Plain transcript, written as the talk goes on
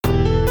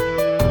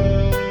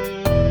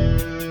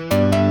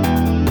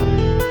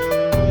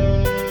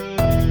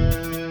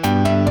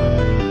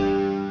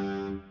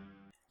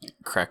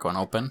crack one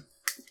open.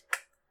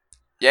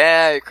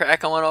 Yeah, you're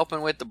cracking one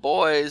open with the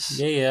boys.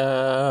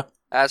 Yeah.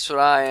 That's what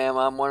I am.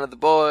 I'm one of the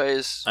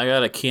boys. I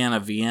got a can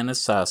of Vienna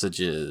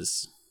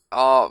sausages.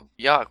 Oh,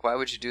 yuck. Why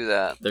would you do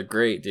that? They're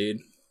great, dude.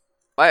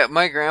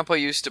 My grandpa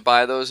used to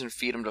buy those and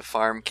feed them to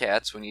farm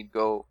cats when he'd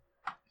go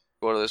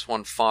to this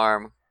one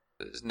farm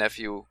that his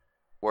nephew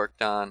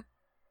worked on.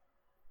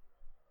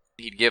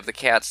 He'd give the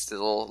cats the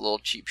little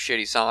cheap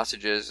shitty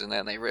sausages, and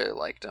then they really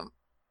liked them.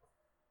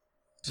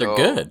 They're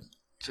good.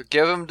 So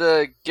give them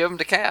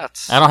to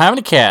cats. I don't have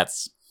any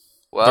cats.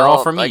 Well, they're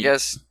all for me. I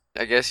guess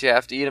you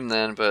have to eat them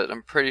then, but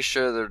I'm pretty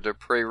sure they're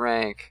pretty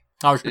rank.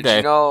 How was your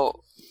day?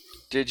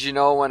 Did you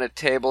know when a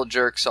table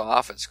jerks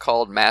off, it's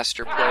called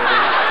master plating?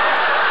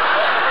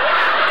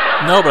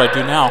 No, but I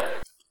do now.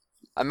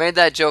 I made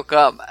that joke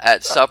up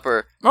at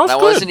supper, and I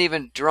wasn't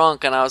even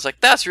drunk, and I was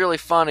like, that's really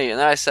funny, and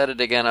then I said it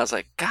again, I was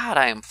like, God,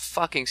 I am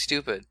fucking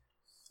stupid.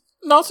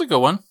 No, it's a good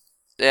one.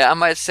 Yeah, I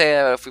might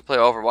say if we play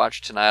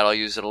Overwatch tonight, I'll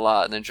use it a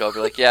lot, and then Joe will be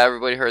like, yeah,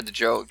 everybody heard the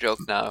joke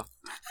now.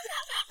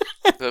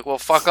 Be like, well,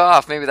 fuck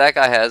off, maybe that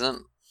guy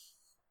hasn't.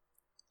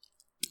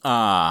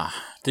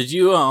 Did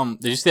you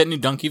see that new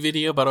Donkey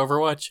video about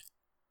Overwatch?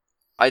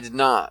 I did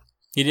not.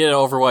 He did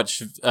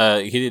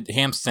Overwatch, he did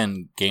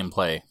Hamston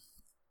gameplay.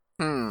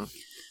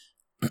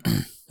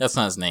 That's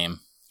not his name.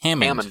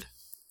 Hammond.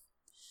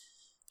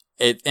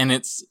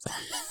 It's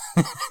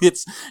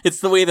it's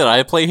the way that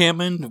I play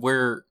Hammond,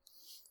 where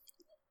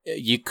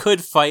you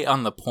could fight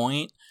on the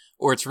point,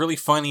 or it's really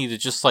funny to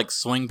just like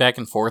swing back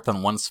and forth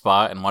on one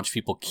spot and watch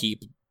people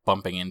keep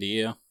bumping into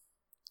you.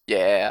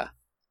 Yeah.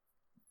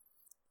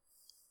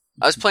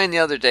 I was playing the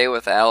other day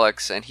with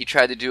Alex, and he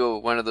tried to do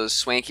one of those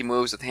swanky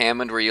moves with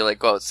Hammond where you like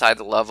go outside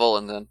the level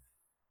and then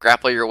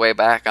grapple your way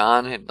back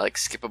on and like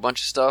skip a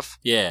bunch of stuff.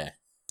 Yeah.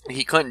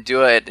 He couldn't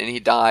do it, and he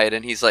died,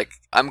 and he's like,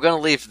 I'm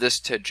gonna leave this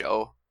to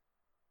Joe.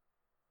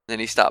 Then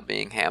he stopped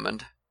being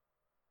Hammond.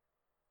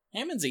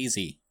 Hammond's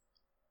easy.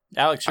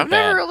 Alex, you're I've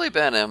bad. never really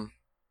been him.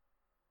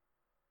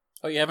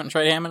 Oh, you haven't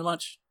tried Hammond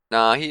much?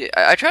 No,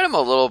 I tried him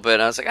a little bit,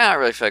 and I was like, I don't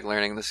really feel like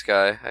learning this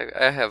guy.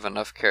 I have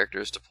enough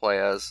characters to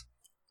play as.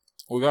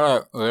 We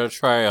gotta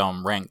try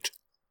ranked.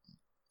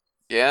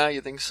 Yeah,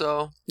 you think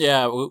so?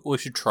 Yeah, we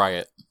should try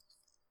it.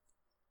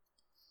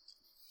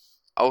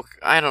 Oh,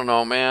 I don't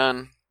know,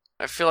 man.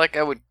 I feel like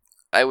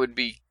I would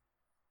be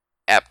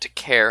apt to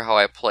care how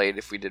I played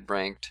if we did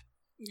ranked.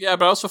 Yeah,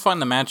 but I also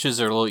find the matches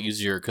are a little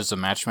easier because the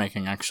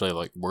matchmaking actually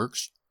like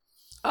works.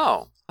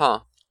 Oh, huh.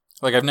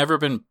 Like I've never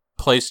been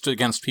placed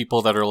against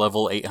people that are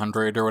level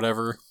 800 or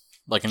whatever.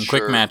 Like in Sure.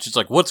 quick match, it's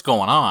like, what's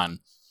going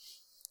on?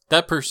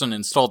 That person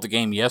installed the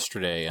game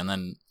yesterday,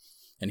 and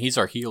he's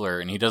our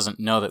healer, and he doesn't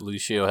know that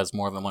Lucio has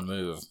more than one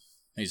move.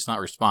 He's not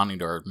responding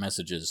to our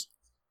messages.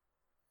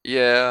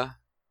 Yeah.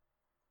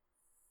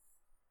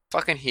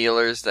 Fucking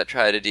healers that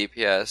try to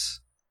DPS.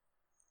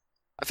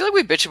 I feel like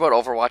we bitch about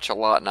Overwatch a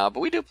lot now,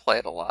 but we do play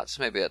it a lot,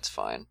 so maybe that's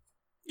fine.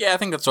 Yeah, I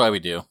think that's why we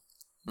do.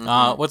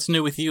 What's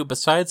new with you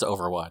besides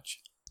Overwatch?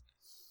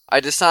 I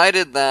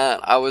decided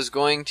that I was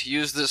going to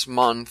use this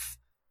month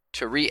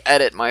to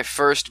re-edit my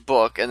first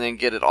book and then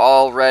get it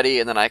all ready,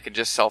 and then I could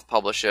just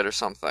self-publish it or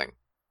something.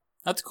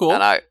 That's cool.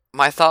 And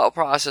my thought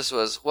process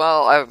was,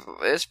 well,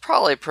 it's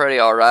probably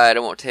pretty alright,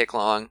 it won't take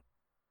long.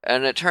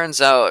 And it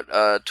turns out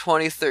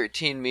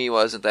 2013 me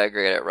wasn't that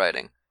great at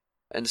writing.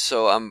 And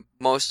so I'm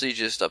mostly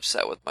just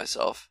upset with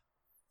myself.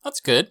 That's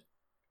good.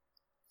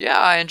 Yeah,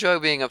 I enjoy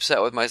being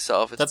upset with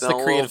myself. That's the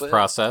creative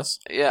process.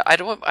 Yeah, I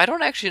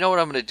don't actually know what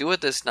I'm going to do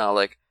with this now.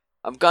 Like,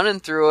 I'm gunning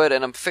through it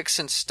and I'm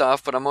fixing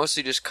stuff, but I'm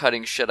mostly just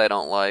cutting shit I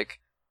don't like.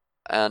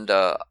 And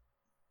I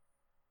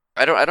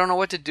don't know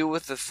what to do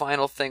with the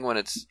final thing when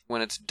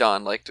it's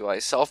done. Like, do I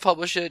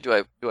self-publish it? Do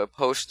I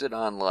post it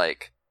on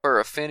like Fur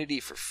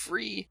Affinity for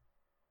free?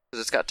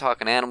 Because it's got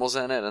talking animals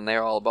in it, and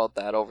they're all about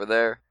that over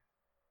there.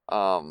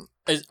 Are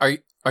you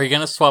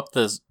gonna swap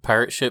the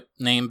pirate ship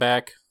name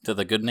back to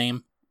the good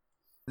name?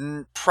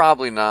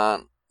 Probably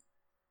not.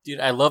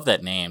 Dude, I love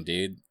that name,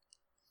 dude.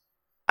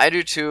 I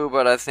do too,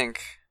 but I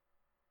think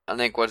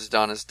what's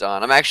done is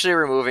done. I'm actually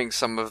removing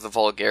some of the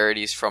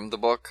vulgarities from the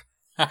book.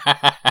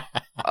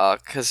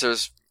 Because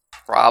there's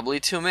probably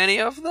too many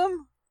of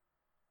them.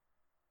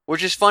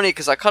 Which is funny,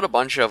 because I cut a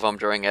bunch of them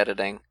during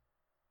editing.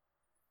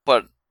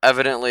 But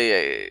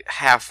evidently,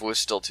 half was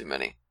still too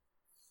many.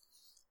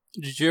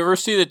 Did you ever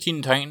see the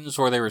Teen Titans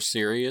where they were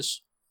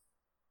serious?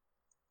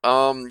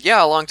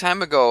 Yeah, a long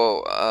time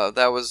ago.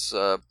 That was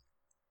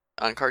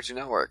on Cartoon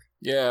Network.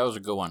 Yeah, that was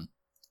a good one.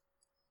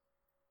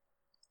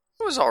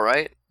 It was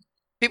alright.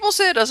 People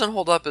say it doesn't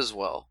hold up as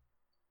well.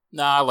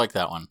 Nah, I like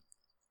that one.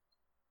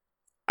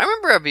 I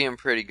remember it being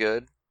pretty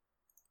good.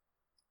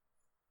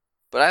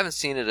 But I haven't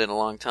seen it in a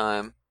long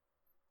time.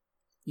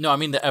 No, I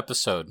mean the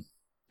episode.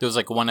 There was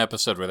like one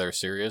episode where they were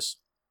serious.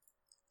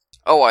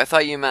 Oh, I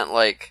thought you meant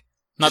like...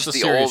 Not the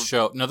serious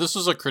show. No, this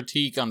was a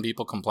critique on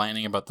people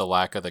complaining about the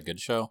lack of the good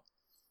show.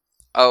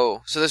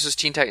 Oh, so this is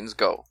Teen Titans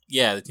Go.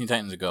 Yeah, the Teen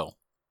Titans Go.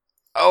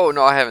 Oh,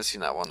 no, I haven't seen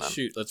that one then.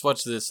 Shoot, let's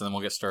watch this and then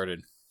we'll get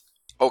started.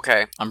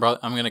 Okay. I'm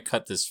going to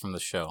cut this from the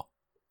show.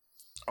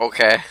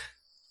 Okay.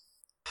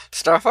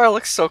 Starfire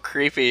looks so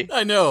creepy.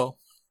 I know.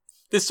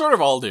 They sort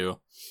of all do.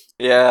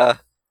 Yeah.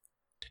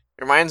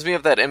 Reminds me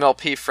of that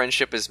MLP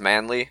Friendship is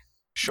Manly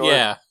short.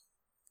 Yeah.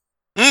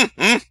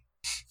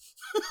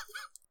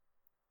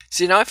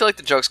 See, now I feel like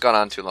the joke's gone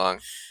on too long.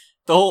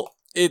 The whole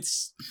and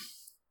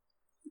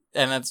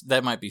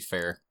that might be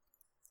fair.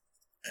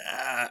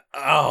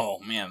 Oh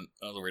man,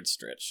 the word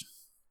stretch.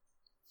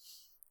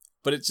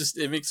 But it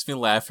makes me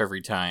laugh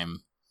every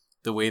time.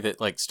 The way that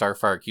like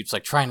Starfire keeps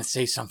like trying to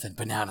say something,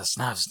 but now it's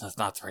not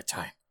the right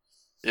time.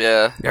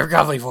 Yeah. You have a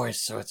gravelly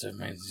voice, so it's a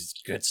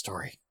good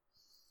story.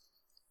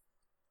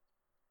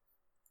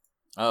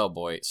 Oh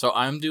boy, so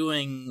I'm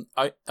doing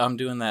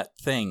that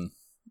thing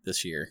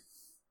this year.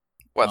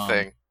 What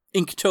thing?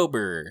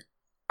 Inktober.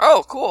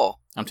 Oh, cool.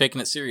 I'm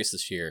taking it serious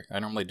this year. I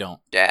normally don't.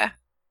 Yeah.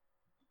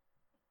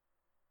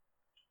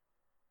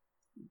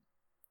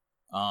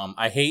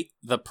 I hate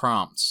the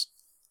prompts.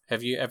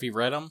 Have you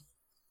read them?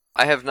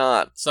 I have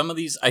not. Some of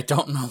these I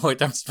don't know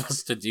what I'm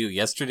supposed to do.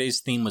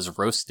 Yesterday's theme was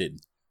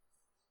roasted.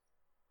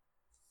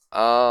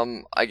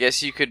 I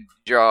guess you could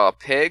draw a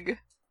pig.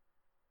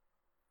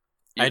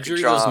 I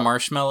drew those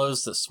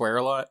marshmallows that swear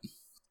a lot.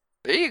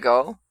 There you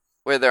go.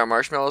 Wait, there are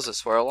marshmallows that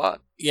swear a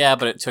lot? Yeah,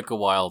 but it took a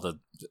while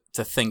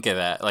to think of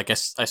that. Like, I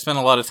spent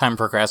a lot of time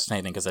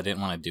procrastinating because I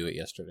didn't want to do it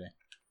yesterday.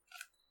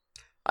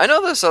 I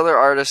know this other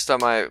artist on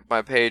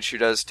my page who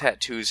does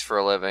tattoos for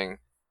a living.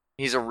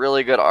 He's a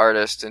really good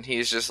artist, and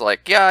he's just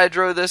like, yeah, I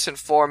drew this in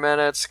 4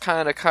 minutes,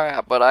 kind of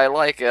crap, but I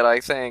like it, I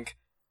think.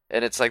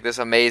 And it's like this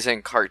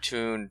amazing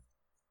cartoon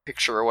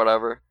picture or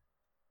whatever.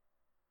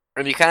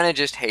 And you kind of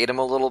just hate him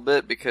a little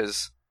bit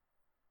because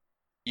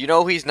you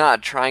know he's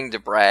not trying to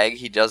brag.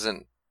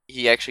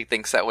 He actually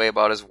thinks that way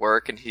about his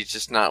work, and he's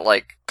just not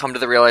like come to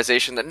the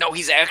realization that no,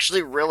 he's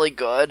actually really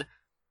good.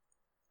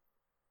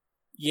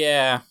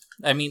 Yeah,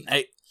 I mean,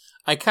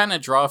 I kind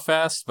of draw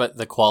fast, but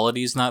the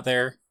quality's not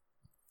there.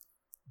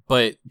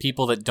 But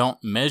people that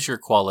don't measure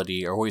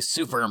quality are always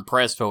super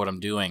impressed by what I'm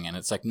doing, and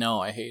it's like, no,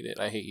 I hate it.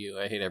 I hate you.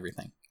 I hate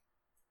everything.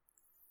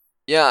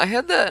 Yeah, I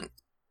had that.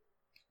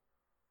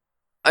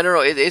 I don't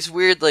know. It's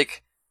weird.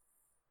 Like,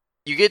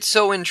 you get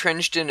so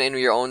entrenched in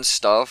your own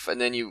stuff,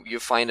 and then you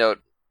find out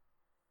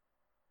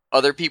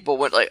other people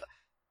went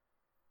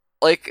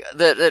like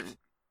that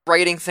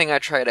writing thing I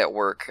tried at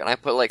work, and I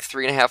put like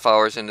 3.5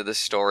 hours into this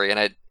story, and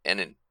I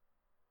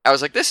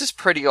was like, this is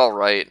pretty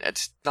alright.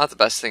 It's not the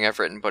best thing I've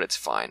written, but it's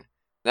fine.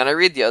 Then I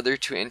read the other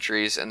 2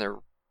 entries, and they're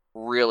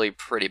really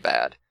pretty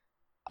bad.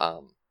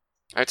 I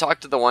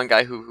talked to the one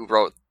guy who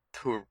wrote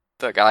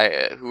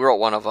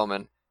one of them,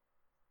 and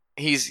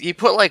he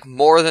put like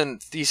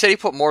he said he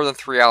put more than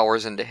 3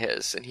 hours into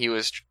his, and he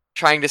was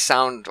trying to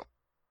sound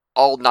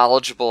all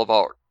knowledgeable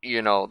about,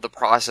 you know, the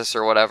process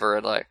or whatever,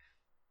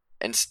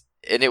 and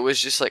it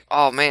was just like,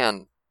 oh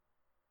man,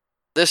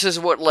 this is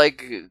what,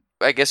 like,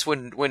 I guess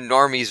when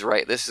normies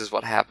write, this is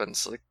what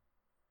happens. Like,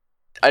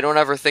 I don't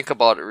ever think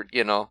about it,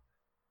 you know,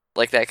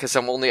 like that, because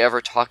I'm only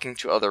ever talking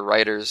to other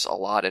writers a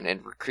lot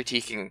and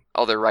critiquing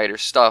other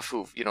writers' stuff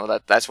who, you know,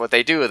 that's what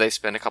they do. They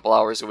spend a couple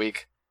hours a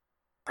week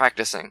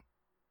practicing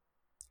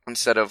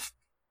instead of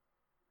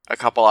a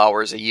couple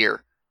hours a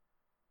year.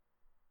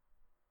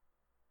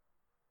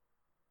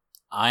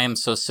 I am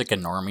so sick of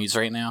normies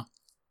right now.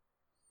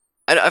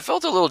 I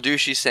felt a little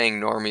douchey saying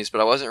normies,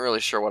 but I wasn't really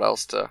sure what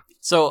else to...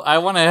 So I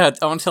want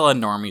to tell a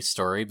normie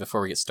story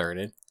before we get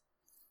started.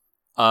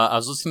 I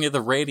was listening to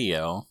the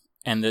radio,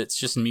 and it's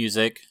just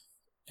music,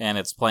 and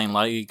it's playing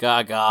Lady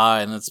Gaga,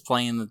 and it's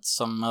playing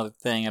some other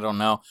thing, I don't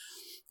know.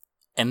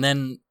 And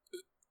then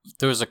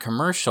there was a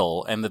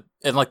commercial,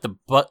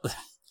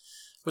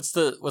 what's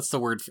the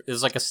word?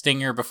 There's like a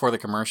stinger before the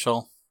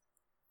commercial,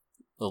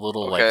 the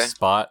little like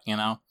spot, you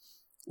know,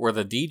 where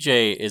the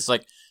DJ is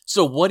like,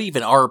 so what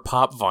even are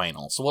pop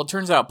vinyls? Well, it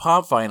turns out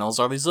pop vinyls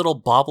are these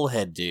little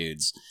bobblehead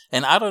dudes,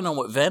 and I don't know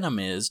what Venom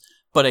is.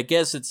 But I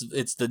guess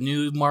it's the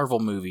new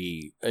Marvel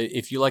movie.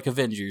 If you like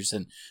Avengers,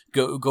 and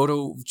go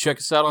to check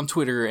us out on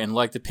Twitter and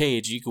like the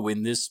page, you can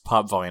win this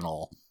pop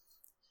vinyl.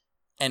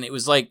 And it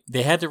was like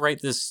they had to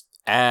write this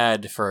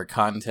ad for a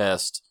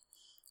contest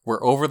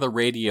where over the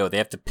radio they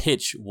have to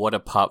pitch what a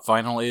pop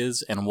vinyl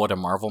is and what a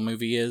Marvel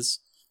movie is,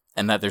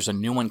 and that there's a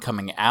new one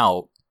coming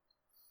out.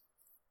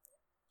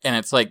 And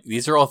it's like,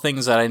 these are all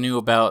things that I knew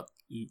about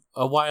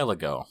a while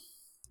ago.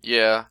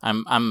 Yeah.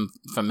 I'm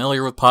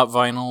familiar with pop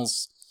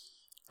vinyls.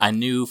 I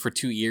knew for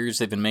 2 years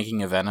they've been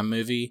making a Venom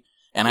movie,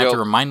 and I have to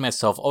remind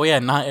myself, oh yeah,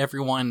 not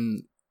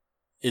everyone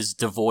is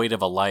devoid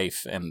of a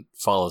life and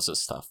follows this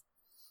stuff.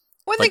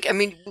 Well, I'm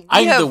the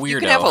weirdo. You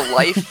can have a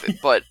life,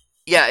 but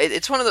yeah,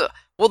 it's one of the...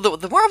 Well,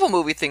 the Marvel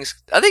movie things,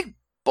 I think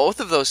both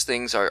of those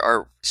things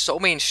are so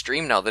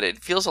mainstream now that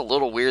it feels a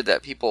little weird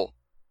that people...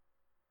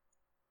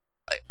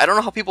 I don't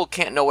know how people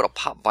can't know what a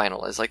pop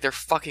vinyl is. Like, they're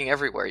fucking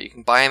everywhere. You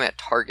can buy them at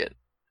Target.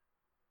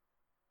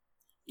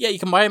 Yeah, you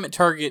can buy them at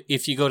Target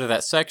if you go to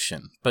that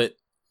section, but...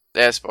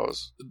 Yeah, I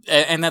suppose.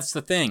 And that's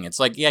the thing. It's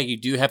like, yeah, you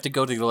do have to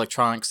go to the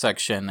electronics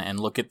section and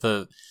look at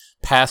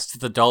past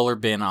the dollar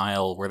bin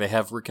aisle where they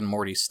have Rick and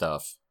Morty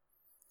stuff.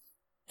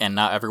 And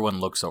not everyone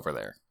looks over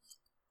there.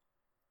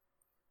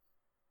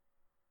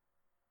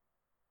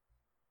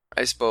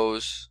 I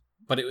suppose.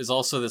 But it was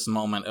also this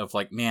moment of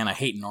like, man, I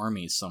hate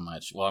normies so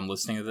much while I'm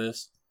listening to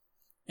this.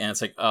 And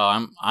it's like,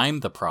 oh, I'm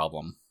the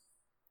problem.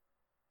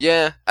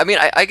 Yeah, I mean,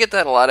 I get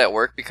that a lot at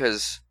work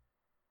because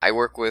I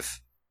work with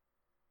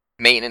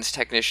maintenance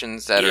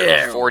technicians that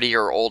are 40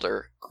 or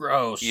older.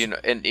 Gross.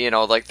 And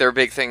like their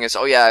big thing is,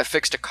 oh yeah, I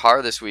fixed a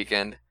car this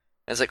weekend.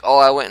 And it's like, oh,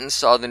 I went and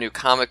saw the new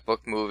comic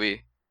book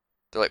movie.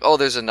 They're like, oh,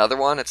 there's another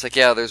one? It's like,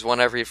 yeah, there's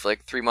one every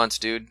like 3 months,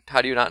 dude.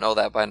 How do you not know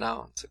that by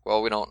now? It's like,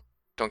 well, we don't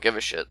give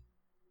a shit.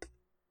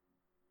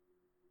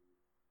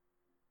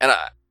 And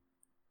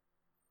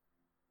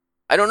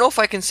I don't know if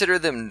I consider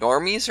them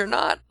normies or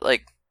not.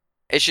 Like,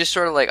 it's just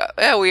sort of like,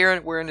 yeah,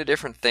 we're into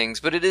different things,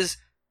 but it is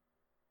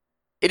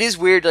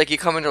weird. Like, you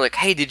come in and like,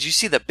 hey, did you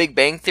see the Big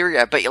Bang Theory?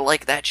 I bet you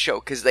like that show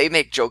because they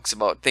make jokes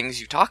about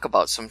things you talk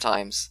about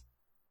sometimes.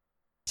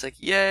 It's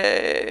like,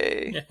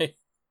 yay!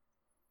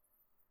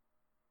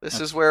 This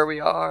is where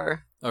we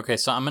are. Okay,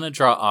 so I'm gonna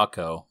draw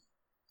Akko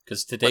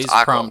because today's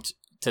prompt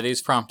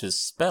is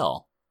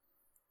spell.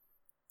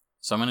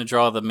 So I'm gonna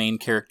draw the main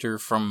character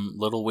from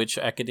Little Witch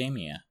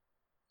Academia.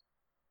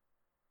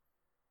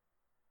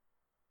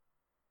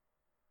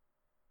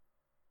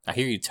 I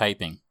hear you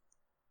typing.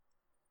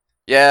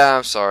 Yeah,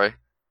 I'm sorry.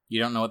 You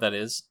don't know what that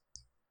is?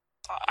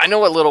 I know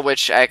what Little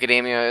Witch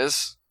Academia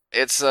is.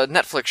 It's a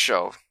Netflix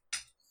show.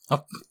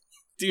 Oh,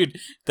 dude,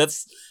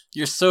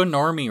 you're so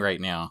normie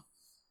right now.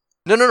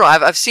 No.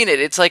 I've seen it.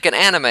 It's like an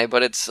anime,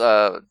 but it's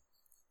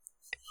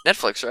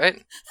Netflix,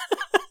 right?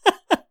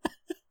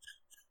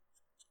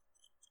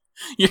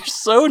 You're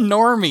so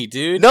normie,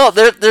 dude. No,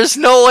 there's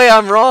no way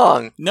I'm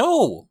wrong.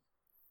 No.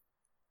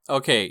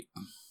 Okay.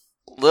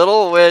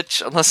 Little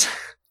Witch, unless...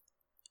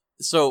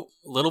 So,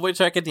 Little Witch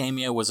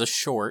Academia was a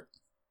short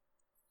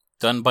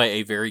done by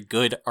a very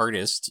good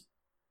artist,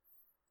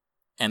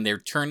 and they're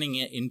turning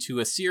it into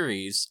a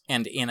series,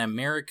 and in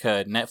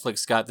America,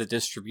 Netflix got the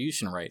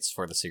distribution rights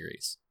for the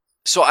series.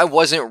 So I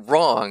wasn't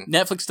wrong.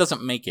 Netflix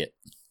doesn't make it.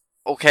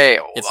 Okay,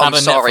 I'm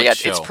sorry. Netflix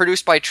show. It's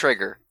produced by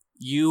Trigger.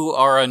 You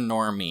are a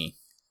normie.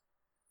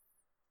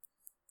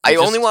 I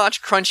only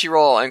watch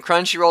Crunchyroll, and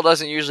Crunchyroll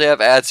doesn't usually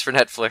have ads for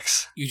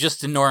Netflix. You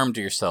just normed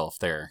yourself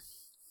there.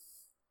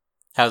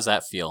 How's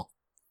that feel?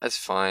 That's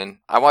fine.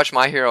 I watched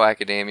My Hero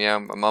Academia.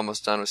 I'm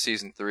almost done with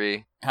season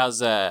 3. How's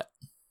that?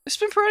 It's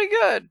been pretty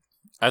good.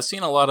 I've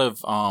seen a lot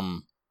of,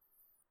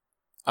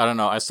 I don't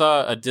know, I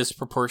saw a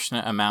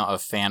disproportionate amount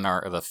of fan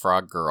art of the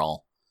Frog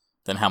Girl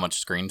than how much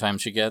screen time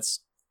she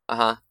gets.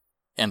 Uh-huh.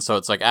 And so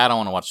it's like, I don't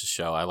want to watch the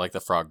show. I like the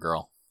Frog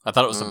Girl. I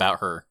thought it was about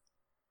her.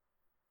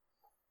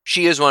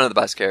 She is one of the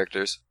best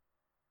characters.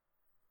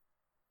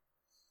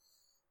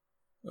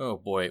 Oh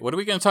boy, what are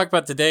we going to talk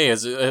about today?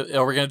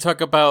 Are we going to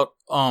talk about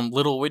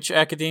Little Witch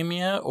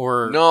Academia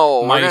or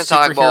no? We're going to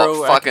talk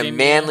about fucking Academia?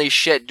 Manly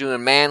shit,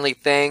 doing manly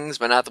things,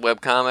 but not the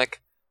webcomic.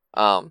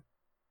 I'm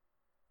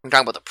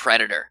talking about the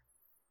Predator.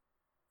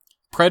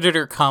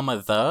 Predator,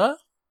 the?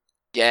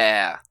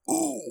 Yeah.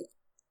 Ooh.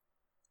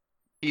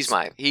 He's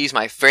my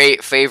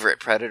favorite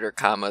Predator,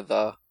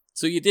 the.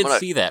 So you did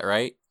see that,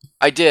 right?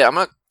 I did. I'm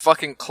gonna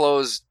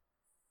close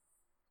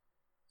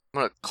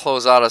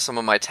out of some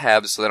of my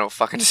tabs so they don't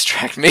fucking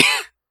distract me.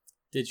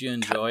 Did you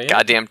enjoy it?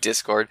 Goddamn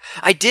Discord.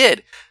 I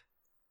did.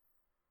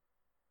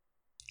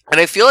 And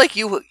I feel like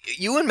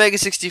you and Mega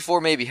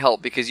 64 maybe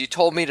helped because you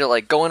told me to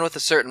like go in with a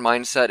certain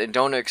mindset and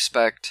don't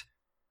expect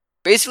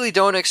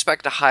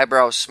a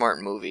highbrow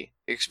smart movie.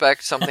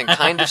 Expect something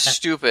kind of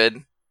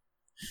stupid.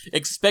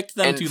 Expect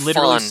them to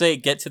literally say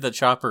 "get to the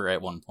chopper"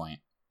 at one point.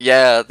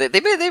 Yeah,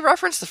 they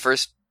referenced the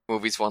first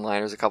movie's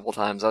one-liners a couple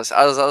times. I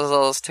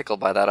was tickled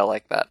by that. I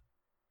like that.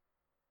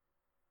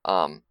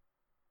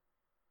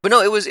 But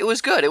no, it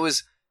was good. It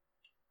was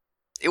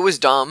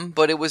dumb,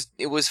 but it was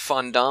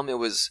fun dumb. It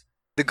was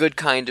the good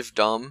kind of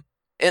dumb.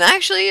 And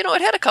actually, it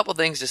had a couple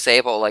things to say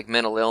about like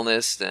mental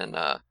illness and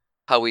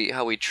how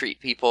we treat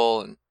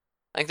people, and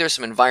I think there's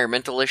some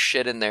environmentalist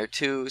shit in there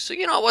too. So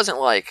it wasn't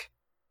like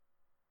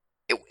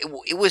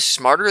it was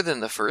smarter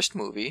than the first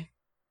movie.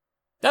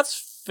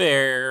 That's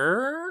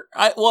fair.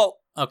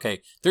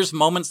 Okay. There's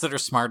moments that are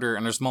smarter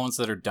and there's moments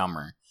that are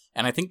dumber.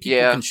 And I think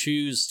people can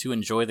choose to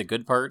enjoy the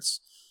good parts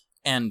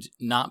and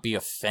not be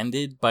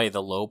offended by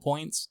the low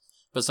points.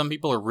 But some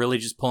people are really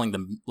just pulling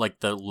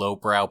the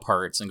lowbrow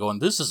parts and going,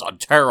 "This is a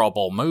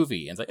terrible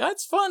movie." And it's like,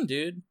 "That's fun,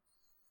 dude."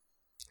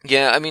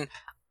 Yeah, I mean,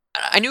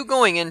 I knew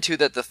going into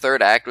that the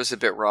third act was a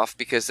bit rough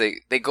because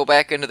they go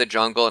back into the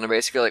jungle and are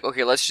basically like,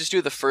 okay, let's just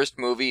do the first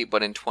movie,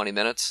 but in 20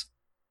 minutes.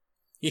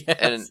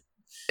 Yes.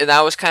 And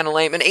that was kind of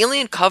lame. And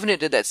Alien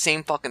Covenant did that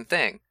same fucking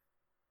thing.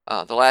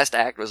 The last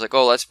act was like,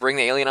 oh, let's bring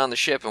the alien on the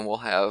ship and we'll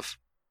have,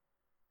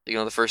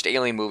 the first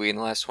Alien movie in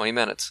the last 20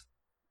 minutes.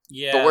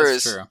 Yeah, but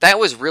whereas that's true. That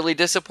was really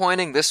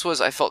disappointing, this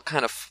was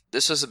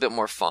a bit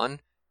more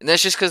fun. And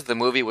that's just because the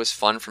movie was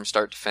fun from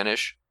start to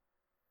finish.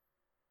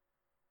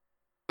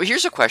 But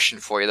here's a question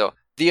for you though.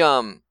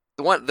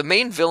 The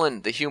main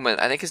villain, the human,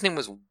 I think his name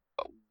was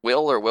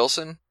Will or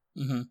Wilson.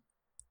 Mm-hmm.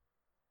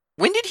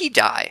 When did he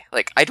die?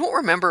 Like, I don't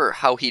remember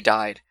how he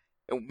died.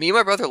 Me and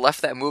my brother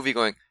left that movie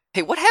going,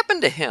 hey, what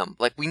happened to him?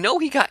 Like, we know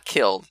he got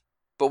killed.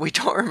 but we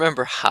don't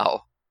remember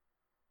how.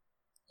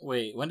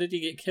 Wait, when did he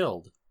get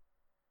killed?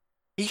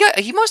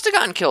 He must have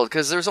gotten killed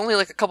because there's only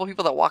like a couple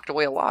people that walked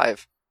away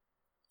alive.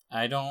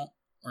 I don't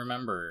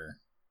remember.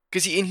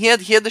 Because he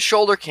had the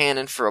shoulder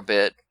cannon for a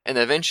bit, and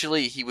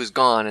eventually he was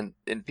gone,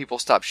 and people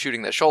stopped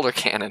shooting that shoulder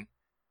cannon.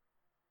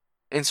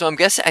 And so I'm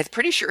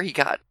pretty sure he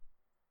got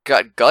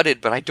gutted,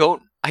 but I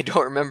don't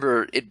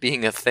remember it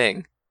being a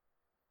thing.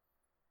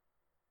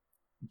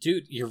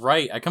 Dude, you're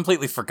right. I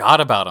completely forgot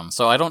about him,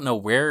 so I don't know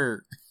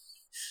where.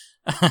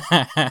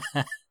 I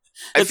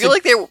feel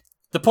like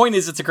the point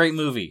is, it's a great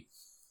movie.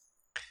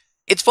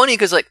 It's funny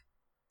because like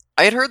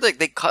I had heard like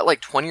they cut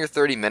like 20 or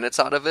 30 minutes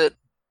out of it.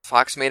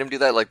 Fox made him do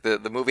that. Like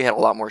the movie had a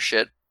lot more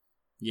shit.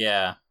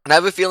 Yeah. And I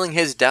have a feeling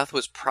his death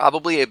was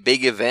probably a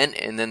big event,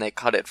 and then they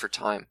cut it for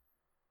time.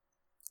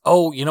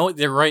 Oh, you know what?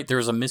 They're right. There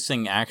was a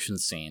missing action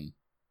scene.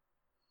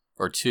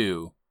 Or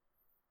two.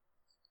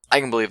 I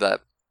can believe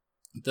that.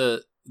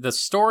 The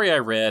story I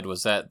read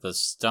was that the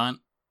stunt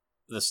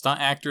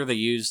actor they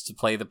used to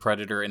play the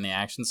Predator in the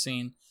action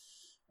scene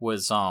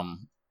was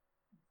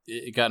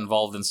it got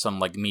involved in some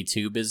like Me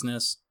Too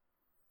business.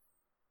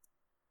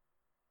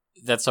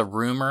 That's a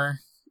rumor.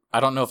 I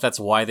don't know if that's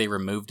why they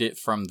removed it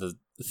from the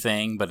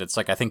thing, but it's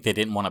like I think they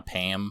didn't want to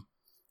pay him,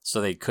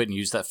 so they couldn't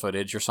use that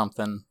footage or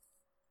something.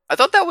 I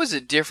thought that was a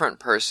different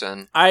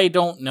person. I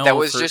don't know. That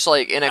was just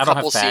like in a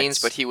couple facts. scenes,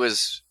 but he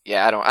was.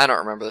 Yeah, I don't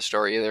remember the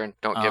story either, and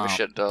don't give a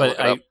shit to look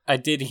it up. I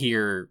did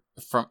hear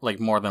from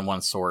like more than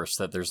one source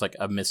that there's like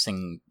a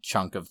missing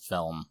chunk of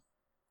film.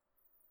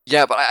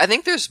 Yeah, but I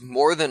think there's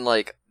more than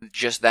like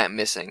just that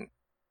missing,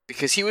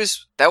 because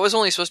that was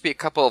only supposed to be a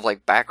couple of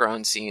like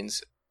background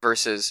scenes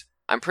versus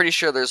I'm pretty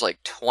sure there's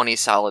like 20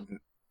 solid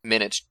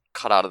minutes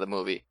cut out of the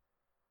movie,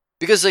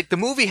 because like the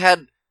movie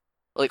had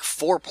like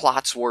 4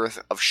 plots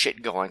worth of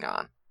shit going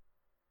on,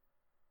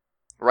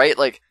 right?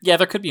 Like yeah,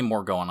 there could be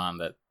more going on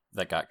that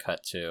got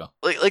cut too.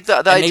 Like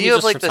the idea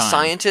of like the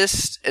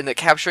scientist and the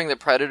capturing the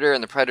Predator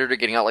and the Predator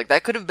getting out, like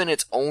that could have been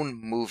its own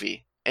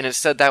movie, and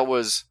instead that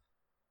was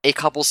a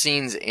couple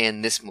scenes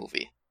in this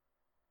movie.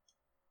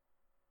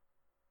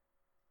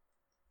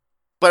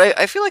 But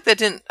I feel like that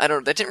didn't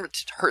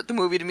hurt the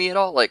movie to me at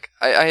all. Like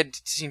I had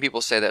seen people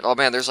say that, oh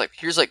man,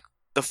 here's like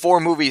the 4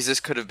 movies this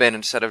could have been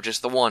instead of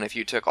just the one if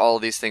you took all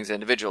of these things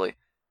individually.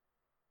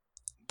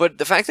 But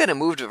the fact that it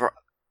moved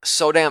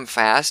so damn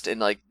fast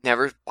and like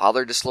never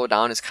bothered to slow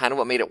down is kind of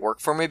what made it work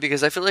for me,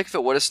 because I feel like if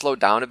it would have slowed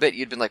down a bit,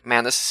 you'd been like,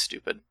 man, this is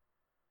stupid.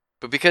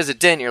 But because it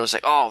didn't, you're just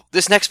like, oh,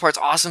 this next part's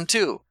awesome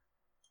too.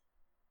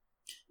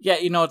 Yeah,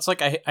 it's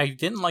like I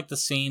didn't like the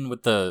scene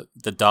with the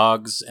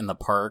dogs in the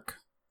park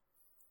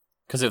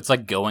because it's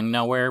like going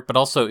nowhere, but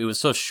also it was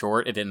so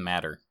short it didn't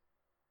matter.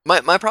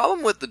 My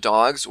problem with the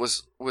dogs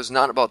was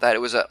not about that.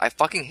 It was that I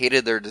fucking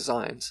hated their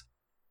designs.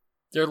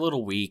 They're a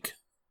little weak.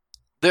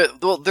 There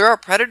are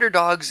Predator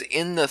dogs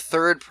in the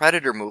 3rd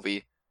Predator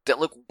movie that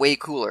look way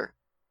cooler.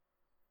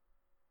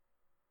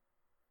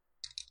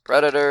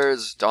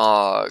 Predators,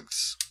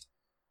 dogs.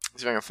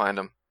 Let's see if I can find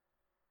them.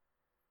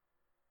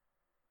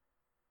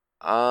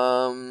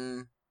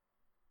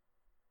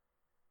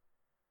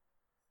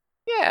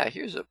 Yeah,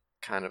 here's a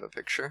kind of a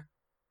picture.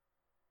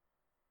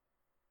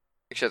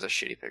 Actually, that's a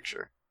shitty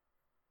picture.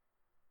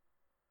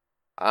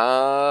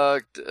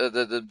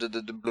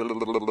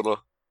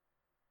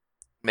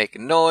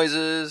 Making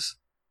noises.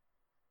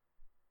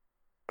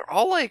 They're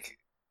all like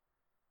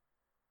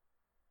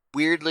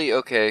weirdly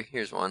okay.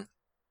 Here's one.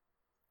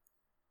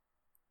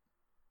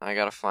 I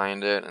gotta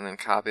find it and then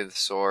copy the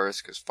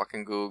source because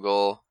fucking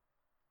Google.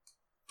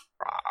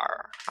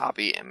 Rawr.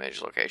 Copy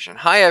image location.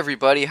 Hi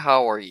everybody,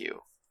 how are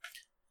you?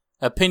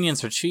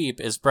 Opinions Are Cheap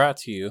is brought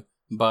to you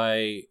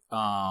by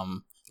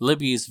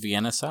Libby's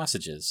Vienna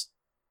Sausages.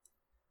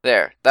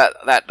 There,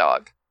 that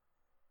dog.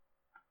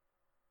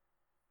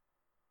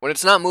 When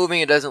it's not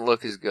moving, it doesn't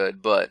look as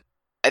good, but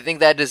I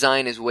think that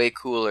design is way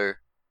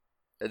cooler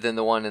than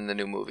the one in the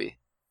new movie.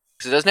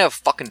 Because it doesn't have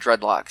fucking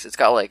dreadlocks. It's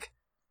got like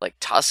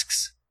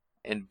tusks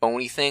and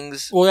bony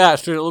things. Well, yeah,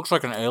 so it looks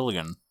like an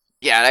alien.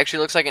 Yeah, it actually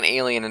looks like an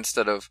alien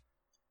instead of...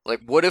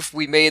 Like, what if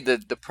we made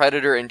the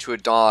Predator into a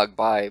dog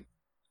by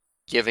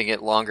giving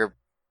it longer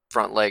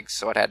front legs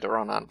so it had to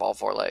run on all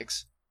 4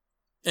 legs?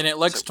 And it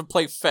likes to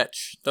play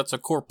fetch. That's a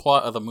core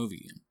plot of the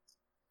movie.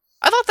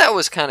 I thought that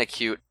was kind of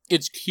cute.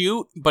 It's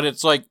cute, but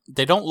it's like,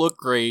 they don't look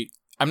great.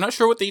 I'm not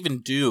sure what they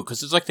even do,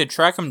 because it's like they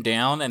track them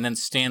down and then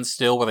stand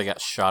still where they got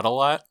shot a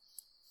lot.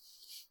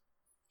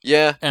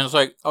 Yeah. And it's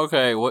like,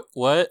 okay,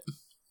 what?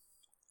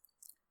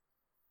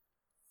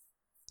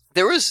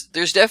 There's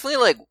definitely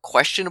like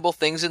questionable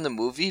things in the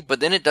movie,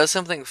 but then it does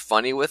something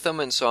funny with them,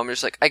 and so I'm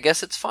just like, I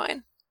guess it's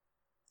fine.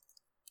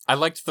 I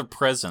liked the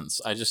presence.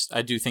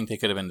 I do think they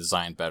could have been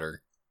designed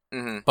better.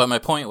 Mm-hmm. But my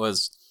point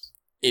was,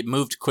 it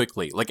moved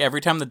quickly. Like every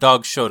time the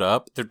dog showed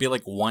up, there'd be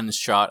like one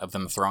shot of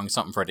them throwing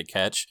something for it to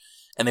catch,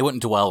 and they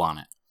wouldn't dwell on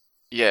it.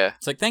 Yeah.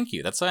 It's like, thank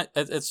you. That's not,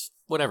 it's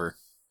whatever.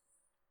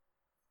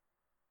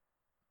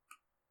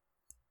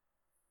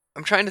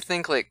 I'm trying to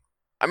think, like,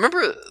 I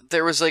remember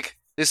there was like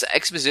this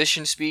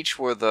exposition speech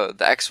where the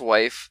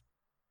ex-wife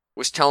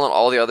was telling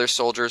all the other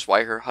soldiers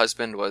why her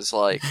husband was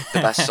like the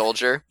best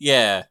soldier.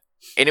 Yeah.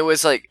 And it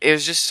was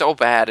just so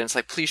bad, and it's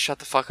like, please shut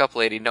the fuck up,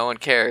 lady, no one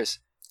cares.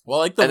 Well,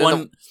 like the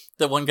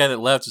one guy that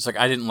left was like,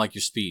 I didn't like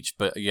your speech,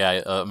 but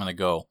yeah, I'm gonna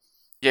go.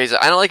 Yeah, he's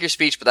like, I don't like your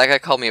speech, but that guy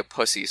called me a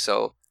pussy,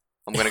 so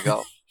I'm gonna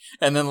go.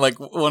 And then like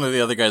one of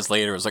the other guys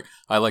later was like,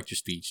 I liked your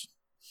speech.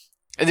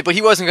 But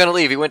he wasn't gonna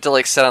leave. He went to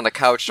like sit on the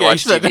couch to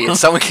watch sat TV, down. and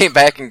someone came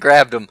back and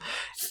grabbed him.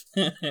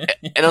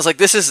 And I was like,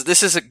 this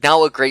is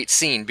now a great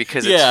scene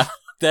because Yeah,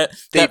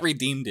 that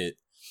redeemed it.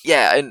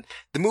 Yeah, and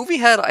the movie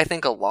had, I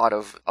think, a lot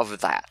of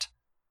that.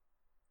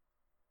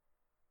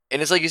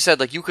 And it's like you said,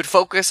 like, you could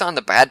focus on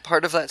the bad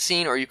part of that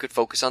scene, or you could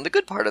focus on the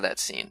good part of that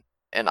scene.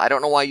 And I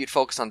don't know why you'd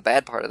focus on the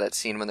bad part of that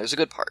scene when there's a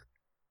good part.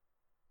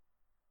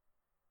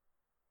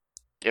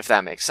 If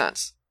that makes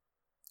sense.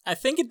 I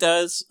think it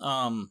does.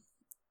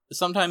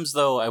 Sometimes,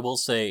 though, I will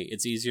say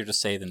it's easier to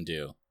say than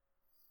do.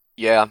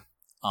 Yeah.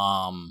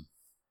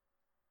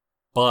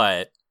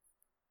 But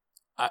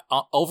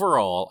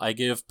overall, I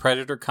give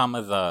Predator,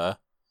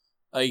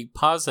 a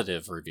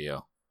positive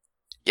review.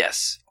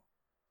 Yes.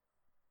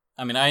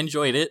 I mean, I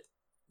enjoyed it,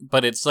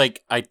 but it's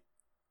like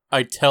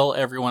I tell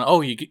everyone,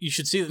 oh, you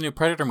should see the new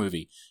Predator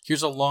movie.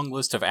 Here's a long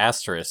list of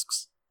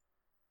asterisks.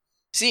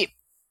 See,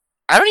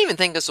 I don't even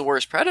think it's the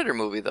worst Predator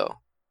movie, though.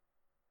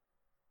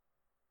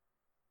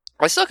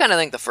 I still kind of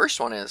think the first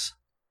one is.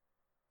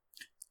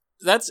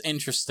 That's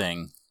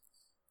interesting.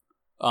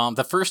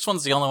 The first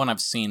one's the only one I've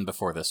seen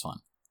before this one.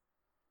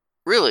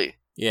 Really?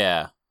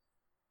 Yeah.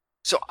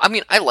 So, I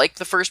mean, I like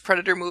the first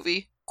Predator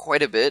movie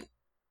quite a bit,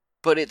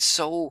 but it's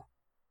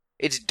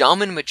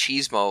dumb and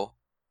machismo,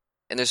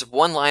 and there's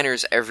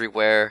one-liners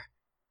everywhere,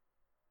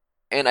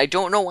 and I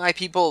don't know why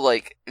people,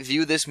 like,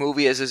 view this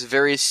movie as this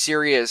very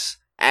serious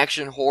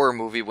action horror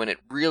movie when it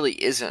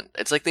really isn't.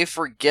 It's like they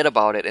forget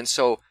about it, and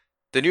so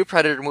the new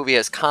Predator movie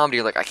has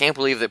comedy. Like, I can't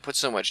believe they put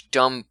so much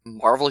dumb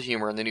Marvel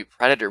humor in the new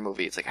Predator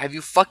movie. It's like, have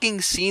you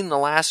fucking seen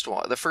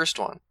the first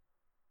one?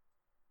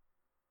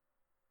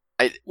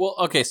 Well,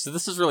 okay, so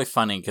this is really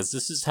funny, because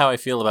this is how I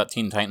feel about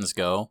Teen Titans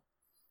Go,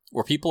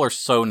 where people are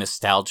so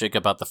nostalgic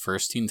about the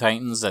first Teen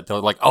Titans that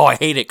they're like, oh, I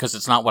hate it because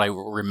it's not what I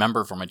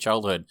remember from my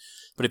childhood.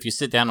 But if you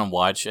sit down and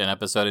watch an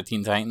episode of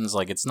Teen Titans,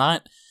 like, it's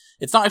not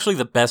actually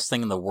the best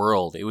thing in the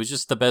world. It was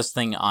just the best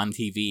thing on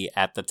TV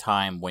at the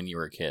time when you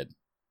were a kid.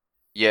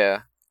 Yeah.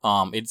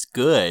 It's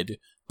good,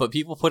 but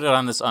people put it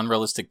on this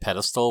unrealistic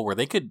pedestal where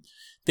they could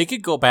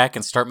go back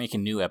and start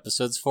making new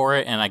episodes for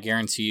it, and I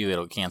guarantee you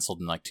it'll canceled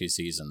in like 2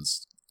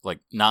 seasons. Like,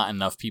 not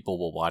enough people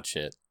will watch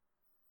it.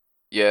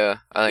 Yeah,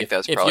 I think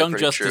that's probably Young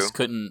pretty Justice true.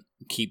 couldn't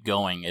keep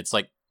going, it's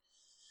like,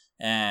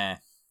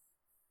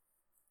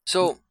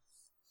 So,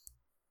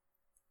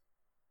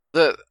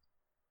 the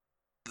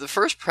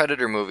first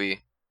Predator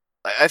movie,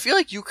 I feel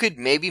like you could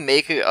maybe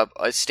make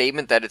a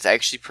statement that it's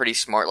actually pretty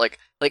smart. Like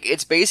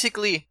it's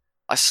basically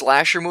a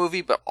slasher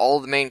movie, but all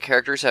the main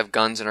characters have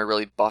guns and are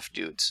really buff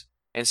dudes.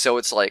 And so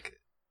it's like,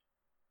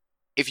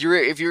 if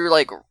you're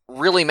like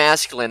really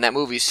masculine, that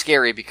movie's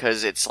scary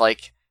because it's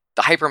like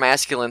the hyper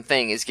masculine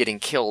thing is getting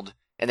killed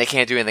and they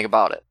can't do anything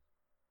about it.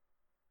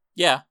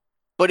 yeah.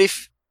 But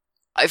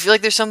I feel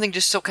like there's something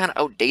just so kind of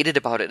outdated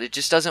about it. It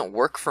just doesn't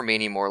work for me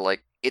anymore.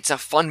 Like, it's a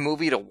fun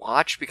movie to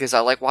watch because I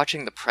like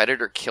watching the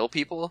Predator kill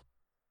people,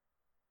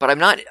 but I'm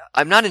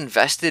not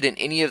invested in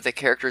any of the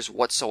characters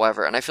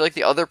whatsoever. And I feel like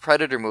the other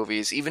Predator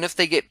movies, even if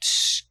they get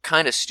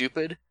kind of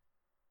stupid,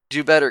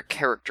 do better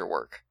character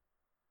work.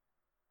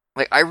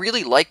 Like, I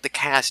really like the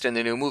cast in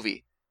the new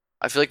movie.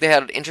 I feel like they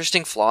had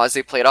interesting flaws.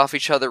 They played off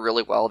each other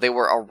really well. They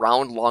were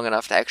around long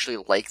enough to actually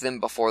like them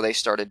before they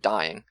started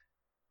dying.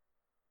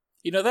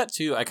 You know, that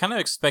too, I kind of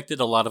expected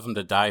a lot of them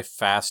to die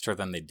faster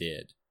than they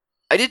did.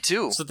 I did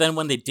too. So then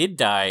when they did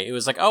die, it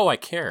was like, oh, I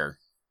care.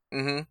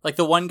 Mm-hmm. Like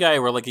the one guy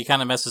where like he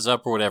kind of messes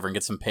up or whatever and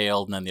gets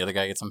impaled, and then the other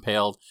guy gets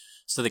impaled.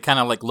 So they kind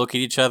of like look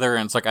at each other,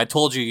 and it's like, I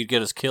told you you'd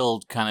get us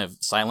killed, kind of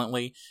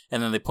silently.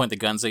 And then they point the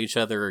guns at each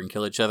other and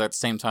kill each other at the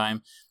same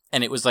time.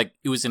 And it was like,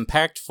 it was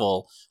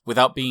impactful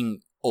without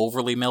being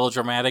overly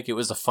melodramatic. It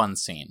was a fun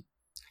scene.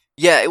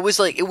 Yeah, it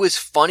was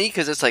funny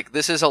because it's like,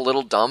 this is a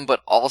little dumb,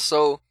 but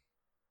also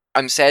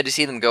I'm sad to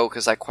see them go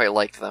because I quite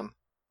liked them.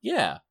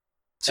 Yeah.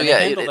 So and yeah,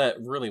 they handled that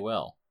really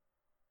well.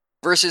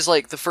 Versus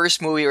like the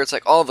first movie where it's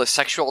like, oh, the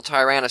sexual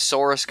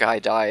Tyrannosaurus guy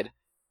died.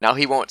 Now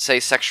he won't say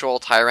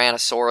sexual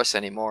Tyrannosaurus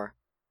anymore.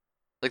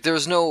 Like, there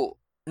was no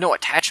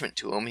attachment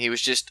to him. He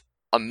was just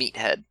a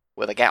meathead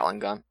with a Gatling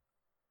gun.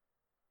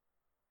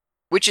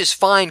 Which is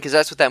fine, because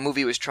that's what that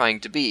movie was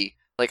trying to be.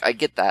 Like, I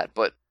get that,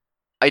 but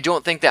I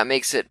don't think that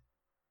makes it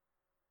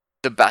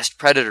the best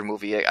Predator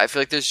movie. I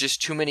feel like there's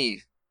just too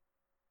many...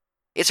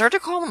 It's hard to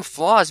call them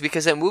flaws,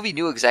 because that movie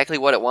knew exactly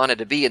what it wanted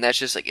to be, and that's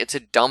just like, it's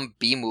a dumb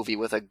B-movie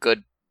with a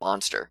good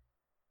monster.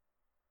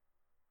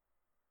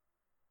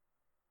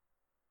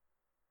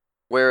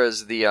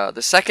 Whereas the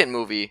second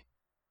movie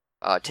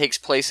takes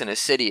place in a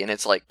city, and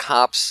it's like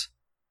cops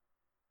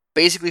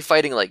basically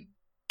fighting like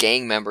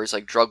gang members,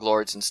 like drug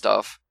lords and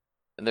stuff.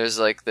 And there's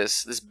like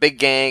this big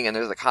gang, and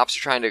there's the cops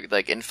are trying to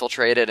like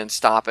infiltrate it and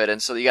stop it.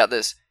 And so you got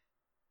this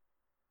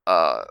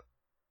uh,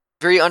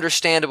 very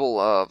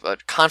understandable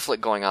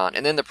conflict going on,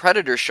 and then the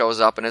Predator shows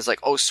up and is like,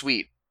 "Oh,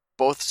 sweet,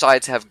 both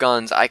sides have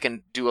guns. I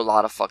can do a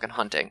lot of fucking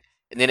hunting."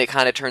 And then it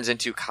kind of turns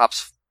into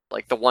cops,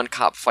 like the one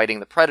cop fighting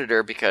the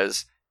Predator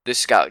because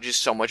this guy was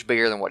just so much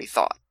bigger than what he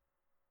thought.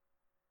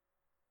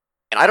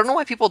 And I don't know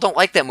why people don't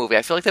like that movie.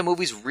 I feel like that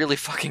movie's really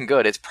fucking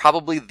good. It's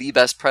probably the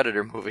best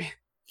Predator movie.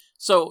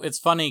 So it's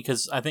funny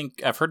because I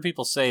think I've heard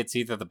people say it's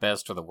either the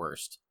best or the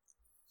worst.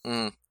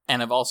 Mm.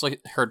 And I've also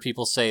heard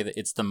people say that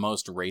it's the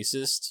most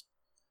racist,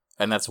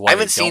 and that's why I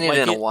haven't seen it like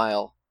in a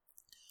while.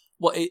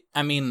 Well,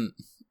 I mean,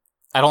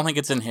 I don't think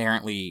it's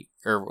inherently,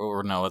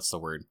 or no, what's the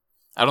word?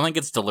 I don't think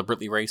it's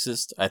deliberately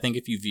racist. I think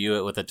if you view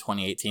it with a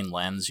 2018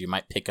 lens, you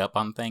might pick up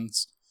on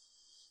things.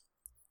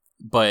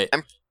 But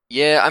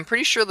I'm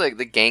pretty sure the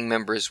gang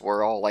members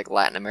were all like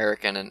Latin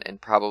American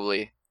and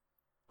probably.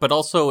 But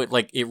also,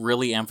 it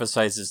really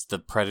emphasizes the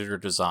Predator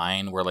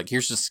design, where like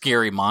here's a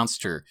scary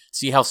monster.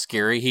 See how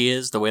scary he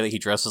is, the way that he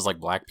dresses like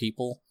black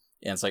people,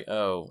 and it's like,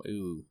 oh,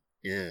 ooh,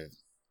 yeah.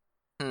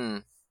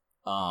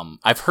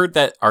 I've heard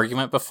that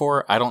argument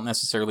before. I don't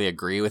necessarily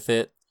agree with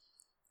it.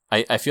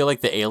 I feel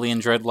like the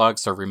alien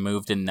dreadlocks are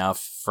removed enough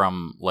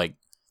from like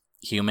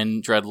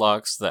human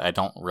dreadlocks that I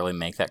don't really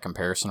make that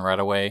comparison right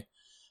away.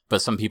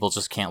 But some people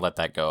just can't let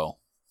that go.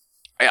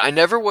 I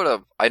never would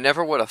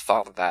have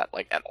thought of that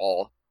like at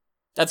all.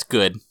 That's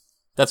good.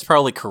 That's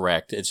probably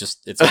correct. It's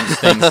just it's one of those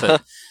things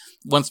that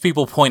once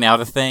people point out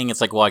a thing,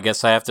 it's like, well, I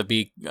guess I have to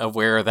be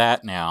aware of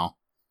that now.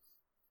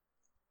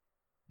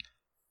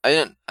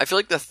 I feel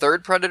like the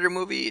third Predator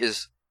movie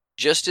is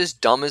just as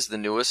dumb as the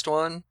newest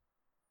one,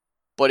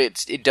 but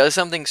it does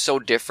something so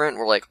different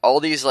where like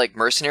all these like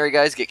mercenary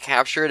guys get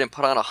captured and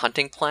put on a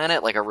hunting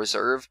planet, like a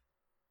reserve,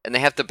 and they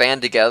have to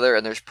band together,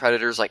 and there's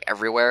predators like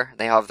everywhere.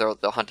 They have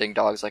the hunting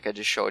dogs like I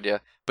just showed you.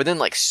 But then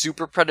like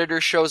Super Predator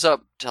shows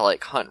up to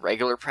like hunt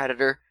regular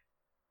Predator.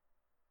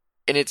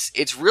 And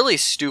it's really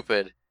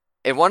stupid.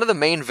 And one of the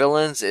main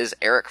villains is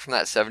Eric from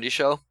that 70s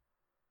show.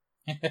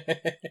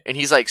 And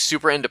he's like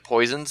super into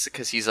poisons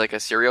because he's like a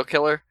serial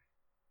killer.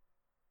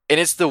 And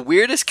it's the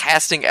weirdest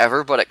casting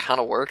ever, but it kind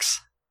of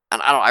works.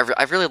 And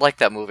I really like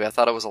that movie. I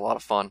thought it was a lot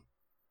of fun.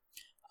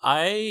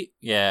 I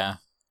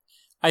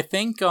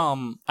think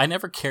I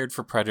never cared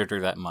for Predator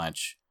that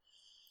much.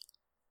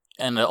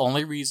 And the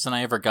only reason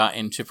I ever got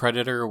into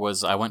Predator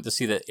was I went to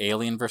see the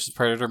Alien vs.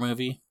 Predator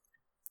movie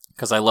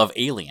because I love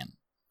Alien.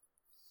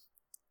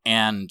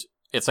 And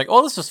it's like,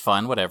 oh, this is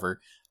fun, whatever.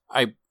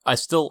 I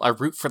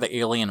root for the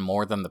Alien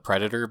more than the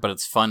Predator, but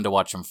it's fun to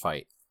watch them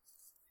fight.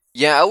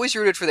 Yeah, I always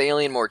rooted for the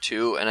Alien more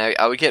too, and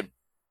I would get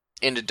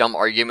into dumb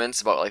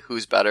arguments about like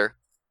who's better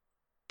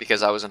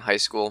because I was in high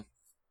school.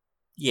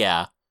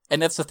 Yeah.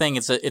 And that's the thing,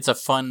 it's a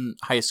fun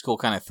high school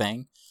kind of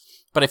thing.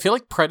 But I feel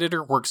like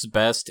Predator works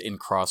best in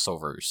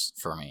crossovers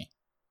for me.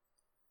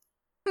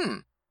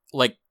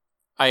 Like,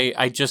 I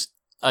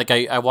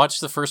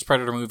watched the first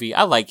Predator movie.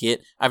 I like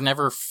it. I've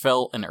never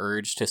felt an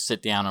urge to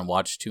sit down and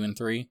watch 2 and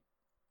 3.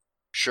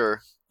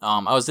 Sure.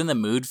 I was in the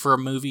mood for a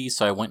movie,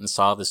 so I went and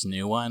saw this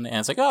new one, and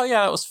it's like, oh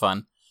yeah, that was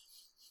fun.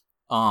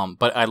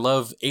 But I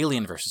love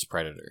Alien vs.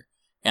 Predator.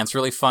 And it's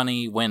really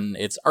funny when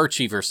it's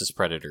Archie vs.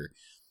 Predator.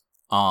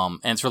 And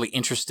it's really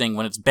interesting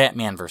when it's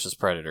Batman versus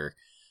Predator.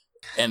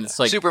 And it's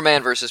like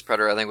Superman versus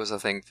Predator, I think, was a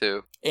thing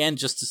too. And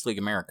Justice League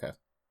America.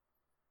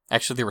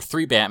 Actually, there were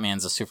 3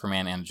 Batmans, a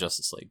Superman, and a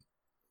Justice League.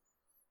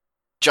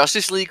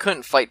 Justice League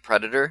couldn't fight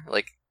Predator?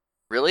 Like,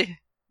 really?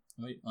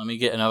 Let me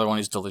get another one of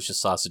these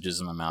delicious sausages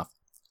in my mouth.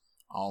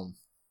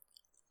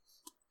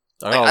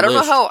 I don't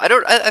know how.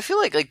 I feel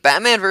like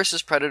Batman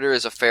versus Predator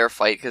is a fair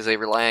fight because they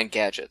rely on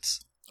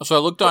gadgets. So I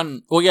looked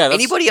on. Well, yeah.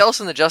 Anybody else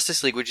in the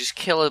Justice League would just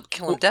kill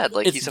him dead.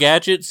 Like it's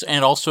gadgets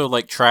and also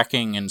like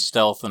tracking and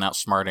stealth and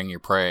outsmarting your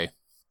prey.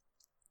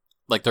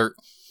 Like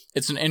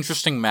it's an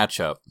interesting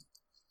matchup.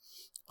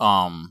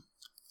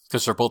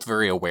 Because they're both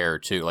very aware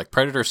too. Like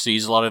Predator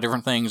sees a lot of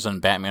different things, and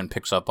Batman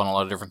picks up on a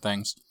lot of different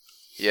things.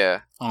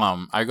 Yeah.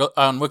 I go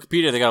on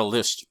Wikipedia. They got a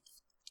list.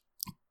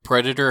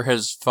 Predator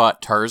has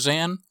fought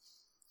Tarzan,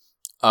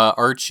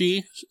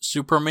 Archie,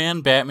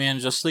 Superman, Batman,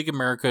 Justice League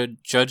America,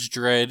 Judge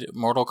Dredd,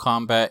 Mortal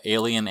Kombat,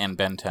 Alien, and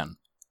Ben 10.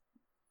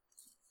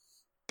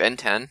 Ben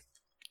 10?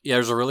 Yeah,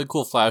 there's a really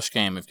cool Flash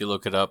game if you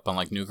look it up on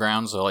like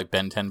Newgrounds, like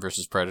Ben 10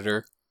 versus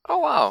Predator. Oh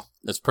wow.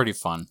 It's pretty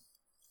fun.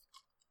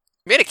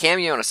 We made a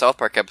cameo in a South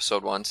Park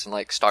episode once and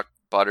like stalked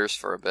Butters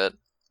for a bit.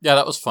 Yeah,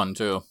 that was fun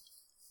too.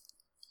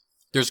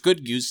 There's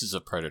good uses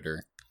of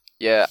Predator.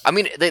 Yeah, I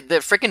mean, the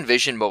freaking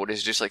vision mode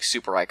is just like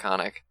super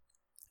iconic.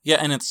 Yeah,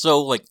 and it's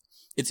so like,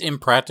 it's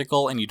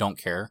impractical and you don't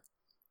care.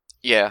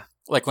 Yeah.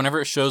 Like whenever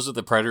it shows what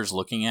the Predator's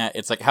looking at,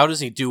 it's like, how does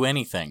he do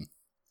anything?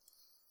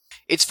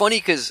 It's funny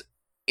because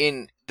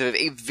in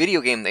the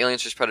video game, the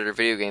Aliens vs. Predator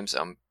video games,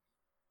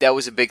 that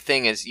was a big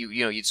thing is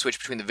you'd switch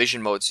between the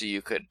vision modes so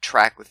you could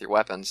track with your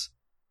weapons.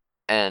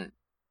 And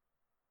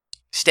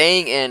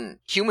staying in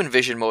human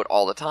vision mode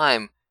all the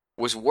time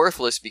was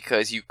worthless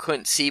because you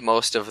couldn't see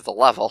most of the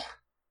level.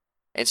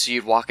 And so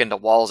you'd walk into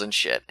walls and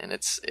shit. And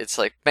it's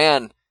like,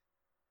 man,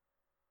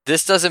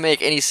 this doesn't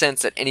make any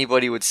sense that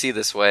anybody would see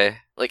this way.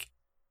 Like,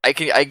 I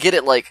get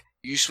it, like,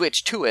 you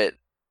switch to it,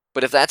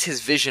 but if that's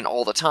his vision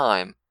all the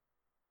time,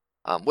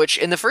 which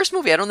in the first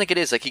movie I don't think it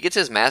is, like, he gets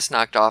his mask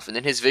knocked off and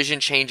then his vision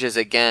changes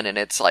again and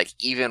it's like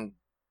even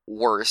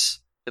worse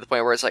to the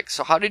point where it's like,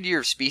 so how did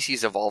your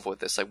species evolve with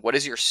this? Like, what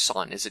is your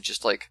sun? Is it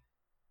just like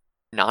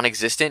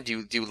non-existent?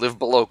 Do you live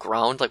below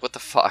ground? Like, what the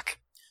fuck?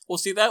 Well,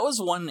 see, that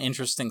was one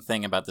interesting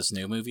thing about this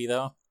new movie,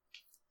 though.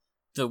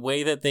 The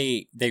way that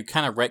they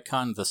kind of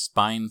retconned the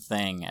spine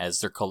thing as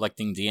they're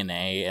collecting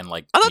DNA and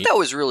like I thought that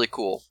was really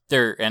cool.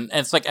 And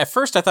it's like at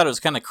first I thought it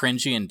was kind of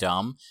cringy and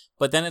dumb,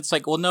 but then it's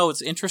like, well, no,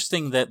 it's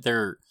interesting that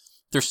they're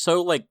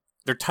so like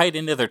they're tied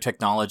into their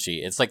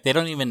technology. It's like they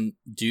don't even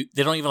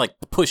like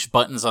push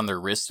buttons on their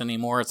wrist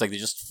anymore. It's like they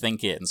just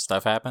think it and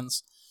stuff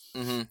happens.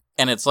 Mm-hmm.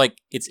 And it's like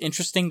it's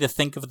interesting to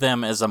think of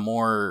them as a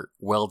more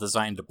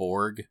well-designed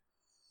Borg,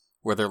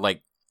 where they're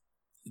like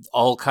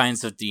all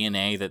kinds of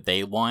DNA that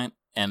they want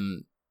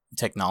and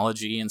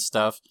technology and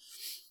stuff,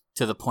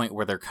 to the point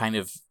where they're kind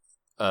of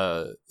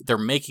they're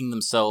making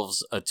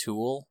themselves a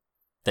tool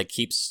that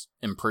keeps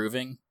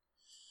improving.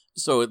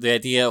 So the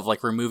idea of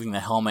like removing the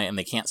helmet and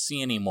they can't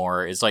see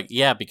anymore is like,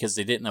 yeah, because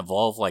they didn't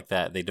evolve like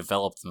that. They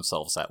developed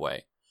themselves that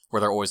way, where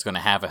they're always going to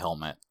have a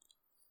helmet.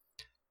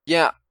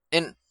 Yeah,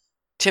 and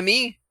to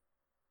me,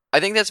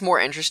 I think that's more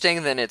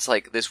interesting than it's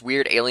like this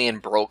weird alien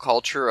bro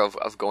culture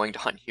of going to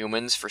hunt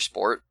humans for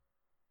sport.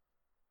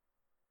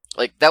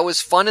 Like, that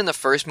was fun in the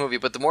first movie,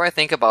 but the more I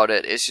think about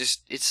it,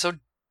 it's so,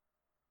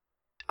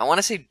 I want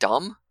to say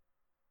dumb.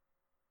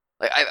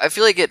 Like, I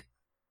feel like it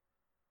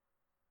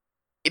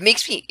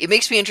makes me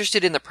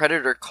interested in the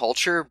Predator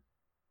culture,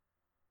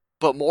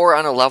 but more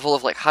on a level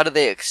of like, how do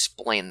they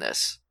explain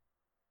this?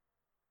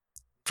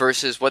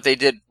 Versus what they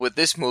did with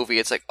this movie,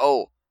 it's like,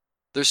 oh,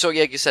 they're so,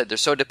 like you said, they're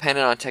so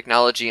dependent on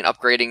technology and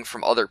upgrading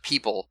from other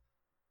people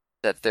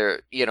that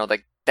they're, you know,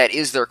 like, that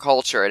is their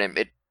culture, and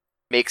it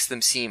makes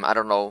them seem, I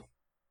don't know,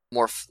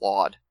 more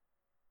flawed.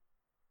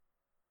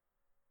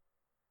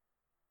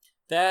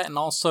 That, and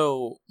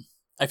also,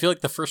 I feel like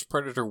the first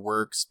Predator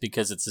works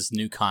because it's this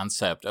new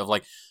concept of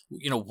like,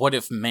 you know, what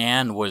if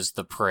man was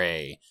the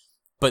prey?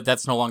 But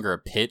that's no longer a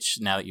pitch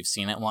now that you've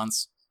seen it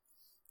once.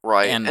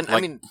 Right. And like, I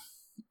mean,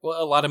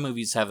 well, a lot of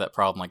movies have that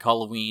problem. Like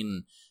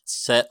Halloween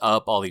set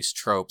up all these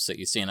tropes that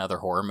you see in other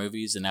horror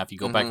movies, and now if you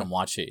go back and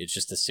watch it, it's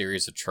just a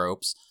series of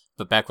tropes.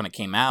 But back when it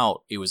came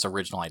out, it was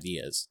original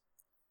ideas.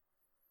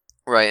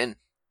 Right, and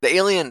the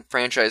Alien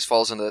franchise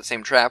falls into that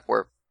same trap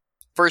where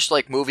first,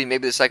 like, movie,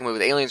 maybe the second movie,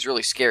 the alien's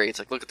really scary. It's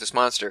like, look at this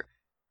monster.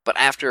 But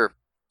after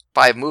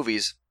 5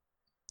 movies,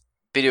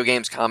 video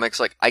games, comics,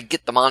 like, I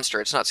get the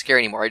monster. It's not scary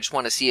anymore. I just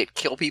want to see it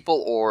kill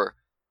people or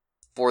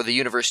for the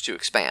universe to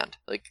expand.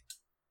 Like,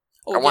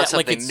 I want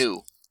something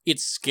new.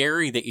 It's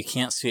scary that you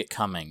can't see it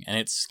coming, and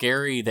it's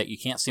scary that you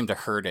can't seem to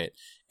hurt it,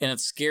 and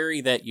it's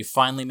scary that you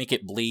finally make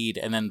it bleed,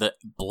 and then the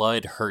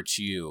blood hurts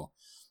you.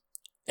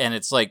 And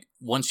it's like,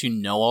 once you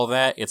know all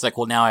that, it's like,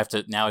 well, now I have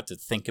to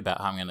think about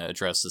how I'm going to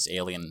address this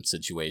alien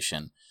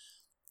situation,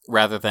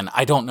 rather than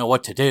I don't know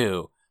what to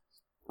do.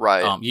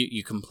 Right.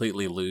 You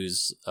completely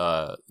lose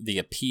the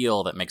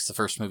appeal that makes the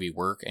first movie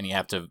work, and you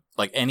have to,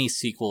 like, any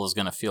sequel is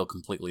going to feel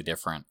completely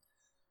different.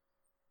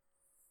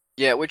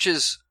 Yeah, which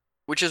is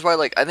why,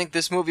 like, I think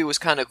this movie was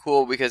kind of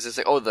cool because it's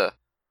like, oh,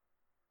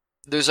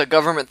 there's a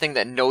government thing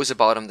that knows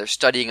about them. They're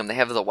studying them. They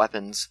have the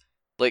weapons.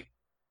 Like,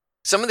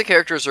 some of the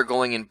characters are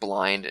going in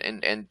blind,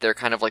 and they're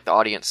kind of like the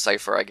audience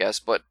cipher, I guess,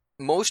 but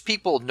most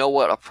people know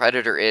what a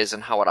Predator is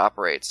and how it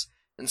operates.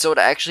 And so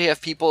to actually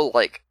have people,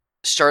 like,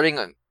 starting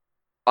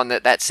on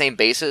that same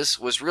basis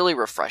was really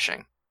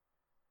refreshing.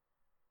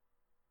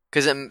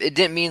 Because it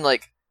didn't mean,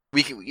 like,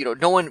 we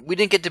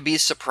didn't get to be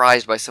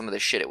surprised by some of the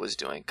shit it was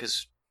doing,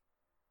 because,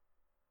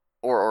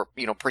 or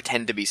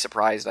pretend to be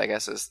surprised, I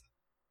guess is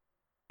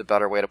the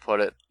better way to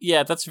put it.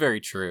 Yeah, that's very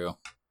true.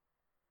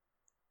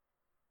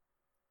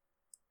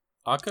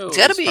 Akko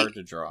is hard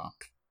to draw.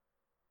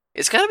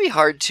 It's gotta be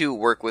hard to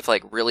work with,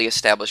 like, really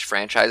established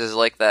franchises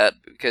like that,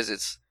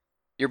 because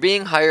you're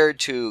being hired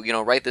to,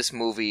 write this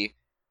movie,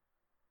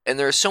 and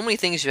there are so many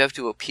things you have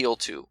to appeal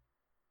to.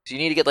 So you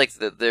need to get, like,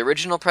 the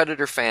original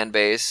Predator fan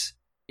base,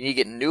 you need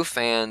to get new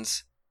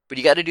fans, but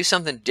you gotta do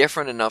something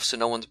different enough so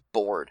no one's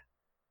bored.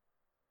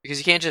 Because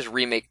you can't just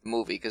remake the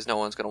movie, because no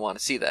one's gonna want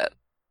to see that.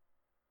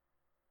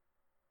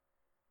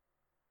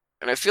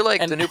 And I feel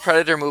like the new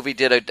Predator movie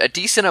did a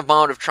decent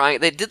amount of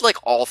trying. They did, like,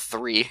 all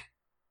 3.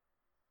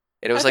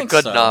 And it was, like,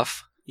 good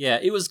enough. Yeah,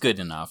 it was good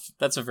enough.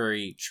 That's a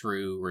very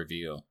true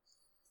review.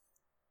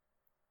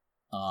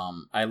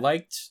 I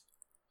liked...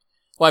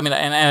 Well, I mean,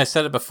 and I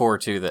said it before,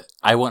 too, that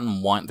I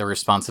wouldn't want the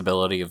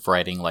responsibility of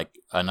writing, like,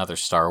 another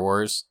Star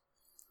Wars.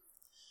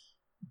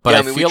 But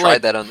I feel we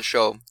tried that on the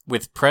show.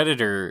 With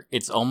Predator,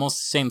 it's almost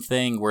the same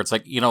thing, where it's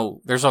like,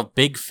 there's a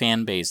big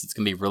fan base that's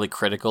going to be really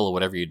critical of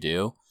whatever you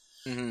do.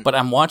 Mm-hmm. But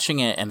I'm watching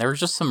it, and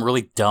there's just some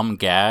really dumb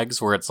gags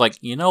where it's like,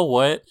 you know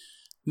what?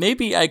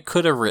 Maybe I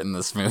could have written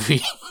this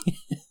movie.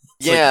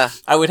 Yeah. Like,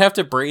 I would have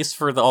to brace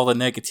for all the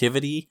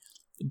negativity,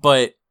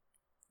 but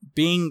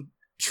being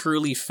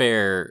truly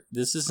fair,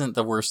 this isn't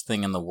the worst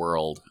thing in the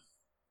world.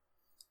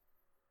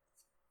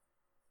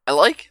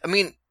 I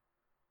mean,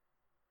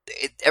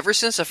 ever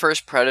since the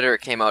first Predator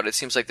came out, it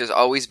seems like there's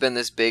always been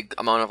this big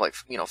amount of like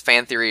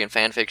fan theory and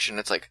fan fiction.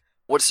 It's like,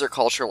 what's their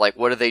culture like?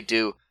 What do they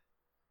do?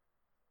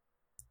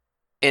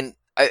 And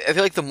I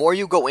feel like the more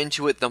you go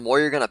into it, the more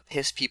you're gonna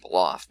piss people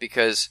off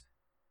because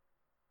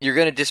you're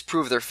gonna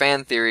disprove their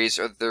fan theories,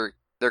 or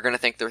they're gonna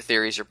think their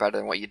theories are better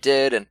than what you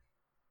did, and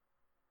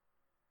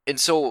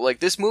so like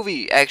this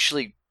movie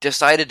actually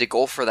decided to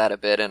go for that a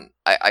bit, and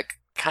I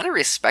kind of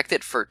respect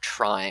it for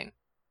trying.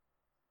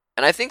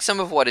 And I think some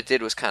of what it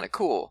did was kind of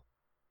cool.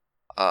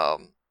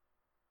 Um,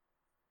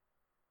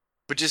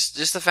 but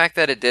just the fact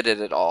that it did it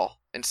at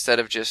all, instead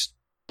of just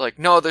like,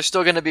 no, they're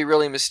still going to be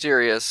really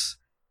mysterious,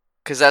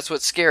 because that's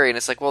what's scary. And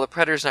it's like, well, the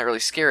Predator's not really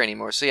scary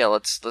anymore. So yeah,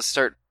 let's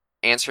start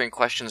answering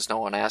questions no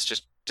one asked,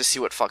 just to see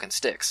what fucking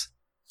sticks.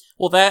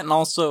 Well, that, and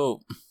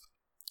also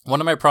one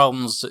of my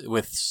problems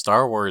with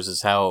Star Wars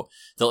is how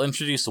they'll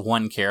introduce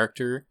one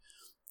character,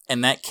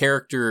 and that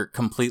character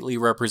completely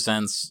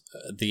represents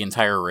the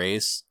entire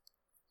race.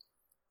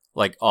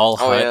 Like, all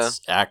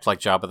Hutts act like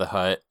Jabba the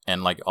Hutt,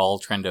 and like all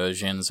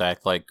Trandoshians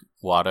act like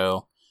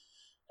Watto.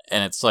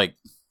 And it's like,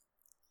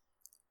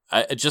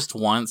 I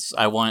want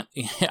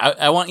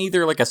I want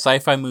either like a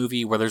sci-fi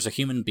movie where there's a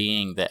human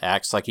being that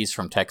acts like he's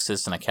from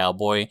Texas and a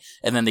cowboy,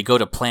 and then they go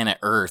to planet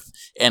Earth,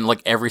 and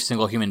like every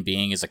single human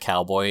being is a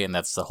cowboy, and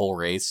that's the whole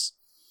race.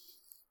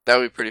 That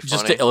would be pretty funny.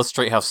 Just to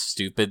illustrate how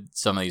stupid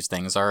some of these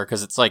things are,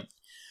 because it's like,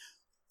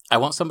 I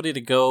want somebody to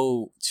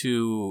go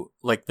to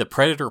like the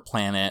Predator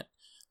planet,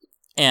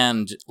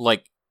 and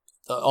like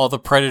all the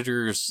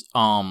Predators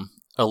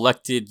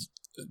elected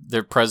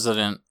their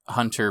president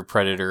Hunter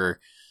Predator,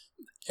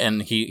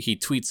 and he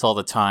tweets all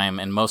the time,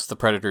 and most of the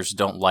Predators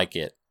don't like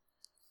it.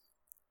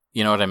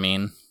 You know what I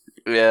mean?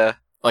 Yeah.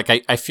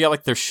 Like, I feel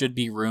like there should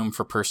be room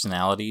for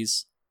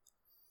personalities.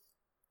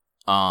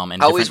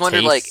 And I always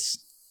wondered, tastes.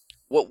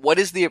 like, what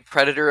is the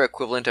Predator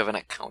equivalent of an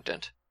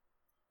accountant?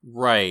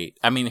 Right.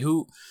 I mean,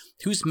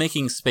 who's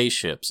making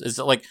spaceships? Is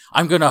it like,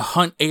 I'm gonna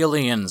hunt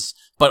aliens,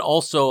 but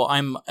also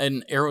I'm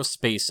an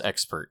aerospace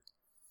expert?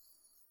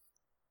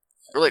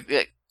 Or like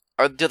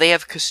do they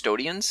have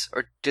custodians,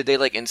 or did they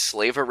like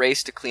enslave a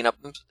race to clean up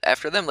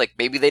after them? Like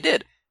maybe they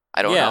did.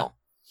 I don't know.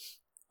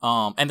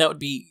 And that would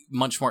be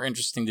much more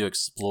interesting to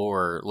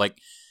explore. Like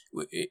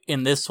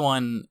in this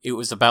one, it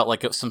was about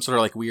like some sort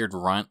of like weird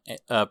runt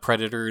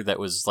predator that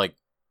was like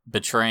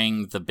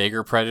betraying the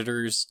bigger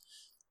predators,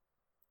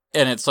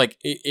 and it's like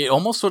it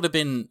almost would have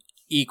been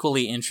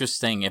equally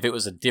interesting if it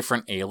was a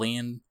different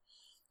alien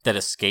that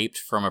escaped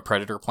from a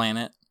predator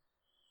planet.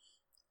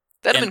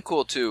 That'd have been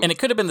cool too. And it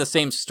could have been the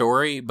same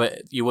story,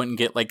 but you wouldn't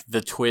get like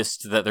the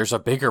twist that there's a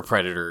bigger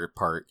predator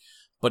part.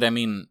 But I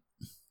mean,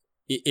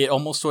 it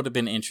almost would have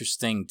been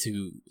interesting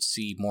to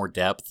see more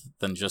depth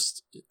than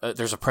just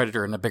there's a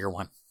predator and a bigger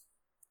one.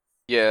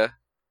 Yeah.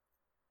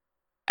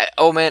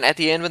 Oh man, at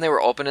the end when they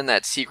were opening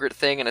that secret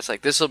thing, and it's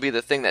like, this will be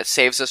the thing that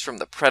saves us from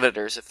the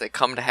Predators if they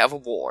come to have a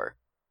war.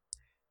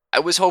 I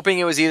was hoping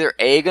it was either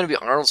A, going to be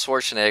Arnold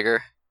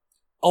Schwarzenegger,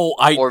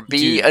 or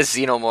B, a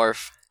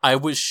xenomorph. I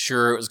was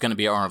sure it was going to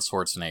be Arnold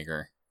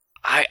Schwarzenegger.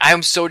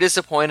 I'm so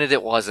disappointed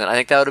it wasn't. I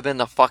think that would have been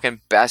the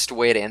fucking best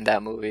way to end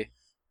that movie.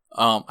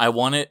 I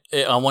wanted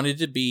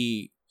to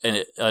be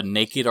a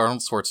naked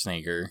Arnold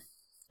Schwarzenegger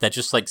that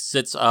just like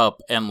sits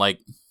up and like,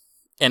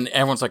 and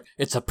everyone's like,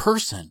 it's a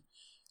person.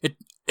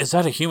 Is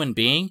that a human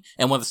being?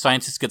 And when the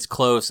scientist gets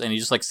close, and he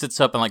just like sits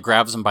up and like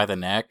grabs him by the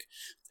neck,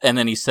 and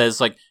then he says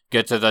like,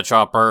 "Get to the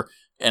chopper,"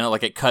 and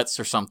it cuts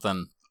or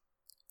something.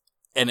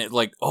 And it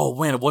like, oh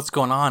man, what's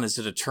going on? Is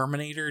it a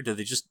Terminator? Did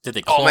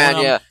they clone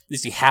him? Yeah.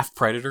 Is he half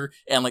Predator?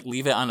 And like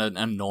leave it on an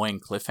annoying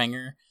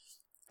cliffhanger.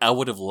 I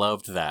would have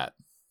loved that.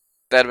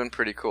 That'd have been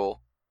pretty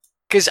cool.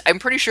 Because I'm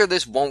pretty sure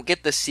this won't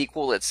get the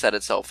sequel it set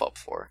itself up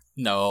for.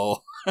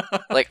 No.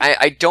 Like,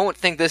 I don't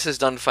think this is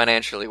done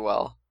financially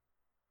well.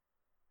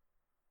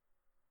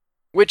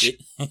 Which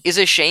is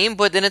a shame,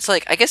 but then it's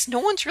like, I guess no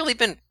one's really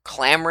been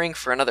clamoring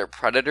for another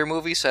Predator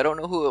movie, so I don't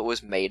know who it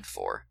was made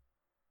for.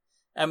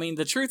 I mean,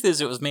 the truth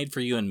is it was made for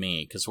you and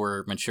me, because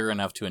we're mature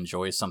enough to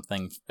enjoy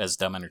something as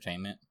dumb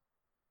entertainment.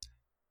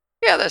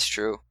 Yeah, that's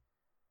true.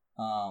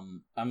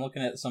 I'm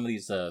looking at some of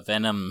these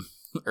Venom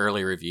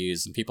early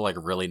reviews, and people like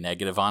really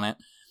negative on it.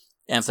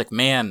 And it's like,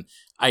 man,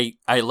 I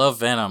love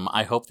Venom.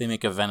 I hope they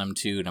make a Venom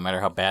 2, no matter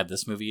how bad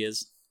this movie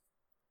is.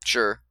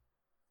 Sure.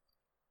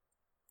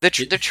 The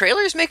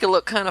trailers make it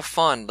look kind of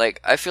fun. Like,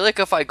 I feel like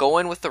if I go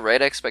in with the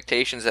right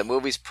expectations, that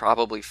movie's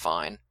probably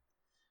fine.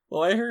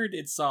 Well, I heard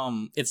it's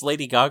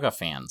Lady Gaga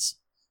fans.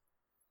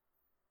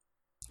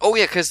 Oh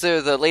yeah, because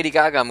the Lady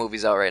Gaga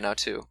movie's out right now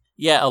too.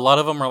 Yeah, a lot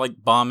of them are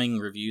like bombing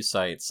review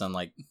sites and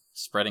like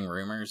spreading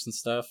rumors and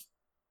stuff.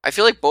 I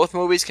feel like both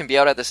movies can be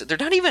out at this. They're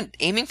not even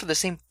aiming for the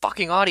same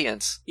fucking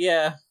audience.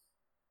 Yeah.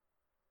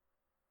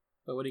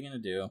 But what are you gonna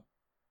do?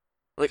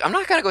 Like, I'm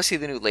not gonna go see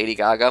the new Lady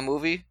Gaga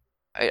movie.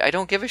 I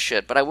don't give a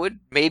shit, but I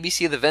would maybe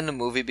see the Venom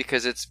movie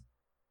because it's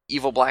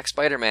evil Black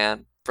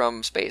Spider-Man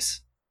from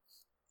space.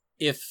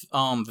 If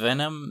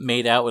Venom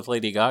made out with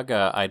Lady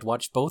Gaga, I'd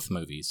watch both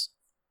movies.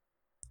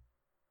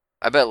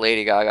 I bet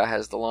Lady Gaga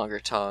has the longer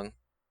tongue.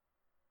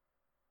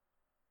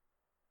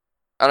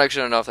 I don't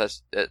actually know if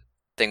that's a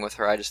thing with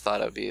her. I just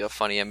thought it would be a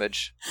funny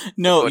image.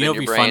 No, Put you know in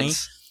what'd your be funny?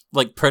 brains.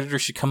 Like Predator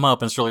should come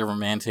up and it's really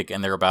romantic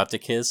and they're about to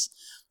kiss,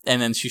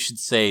 and then she should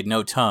say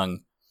no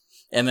tongue,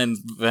 and then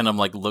Venom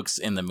like looks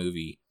in the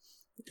movie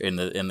in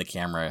the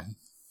camera.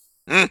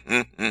 He's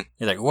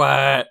like,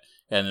 what?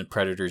 And then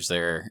Predator's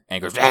there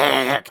and goes.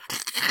 I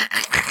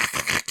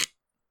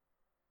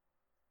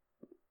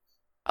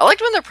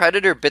liked when the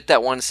Predator bit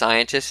that one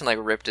scientist and like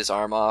ripped his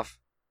arm off.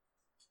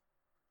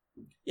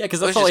 Yeah,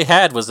 because It that's was all he just-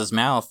 had was his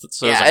mouth.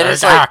 So Yeah, it's and like,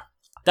 it's like-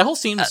 that whole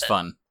scene was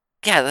fun.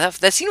 Yeah,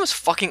 that scene was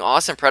fucking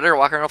awesome. Predator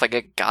walking around with like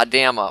a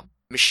goddamn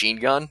machine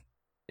gun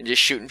and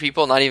just shooting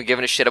people, not even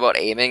giving a shit about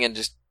aiming and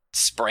just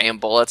spraying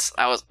bullets.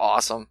 That was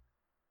awesome.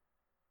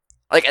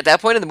 Like at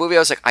that point in the movie, I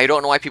was like, I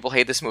don't know why people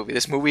hate this movie.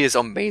 This movie is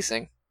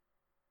amazing.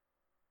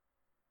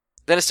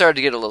 Then it started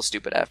to get a little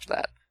stupid after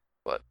that,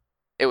 but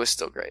it was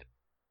still great.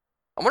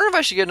 I'm wondering if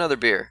I should get another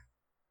beer.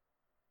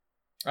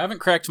 I haven't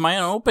cracked mine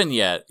open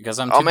yet because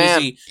I'm too Oh, man.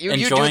 busy You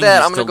enjoying do that,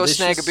 these I'm gonna go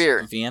snag a delicious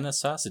beer. Vienna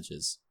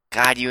sausages.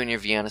 God, you and your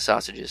Vienna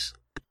sausages.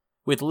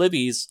 With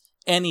Libby's,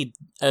 any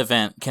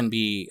event can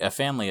be a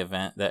family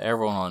event that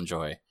everyone will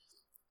enjoy.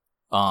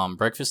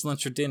 Breakfast,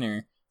 lunch, or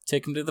dinner.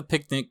 Take them to the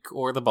picnic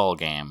or the ball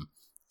game.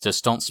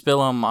 Just don't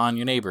spill them on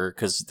your neighbor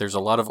because there's a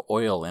lot of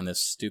oil in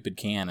this stupid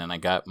can, and I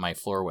got my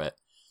floor wet.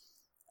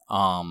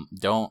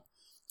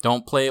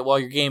 Don't play it while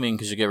you're gaming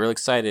because you get really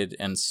excited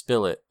and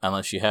spill it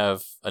unless you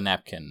have a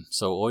napkin.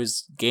 So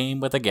always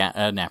game with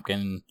a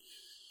napkin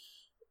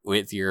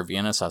with your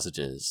Vienna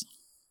sausages.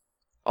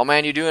 Oh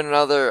man, you doing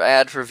another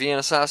ad for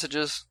Vienna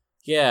sausages?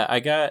 Yeah, I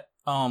got.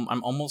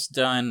 I'm almost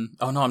done.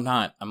 Oh no, I'm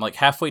not. I'm like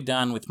halfway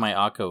done with my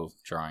Akko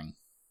drawing.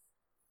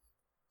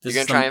 You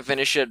gonna try and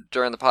finish it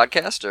during the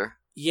podcast, or?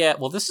 Yeah,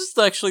 well, this is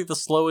actually the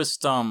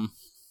slowest. I'm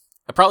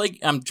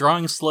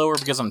drawing slower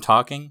because I'm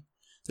talking.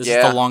 This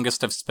is the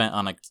longest I've spent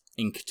on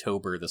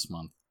Inktober this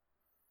month.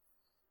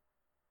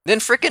 Then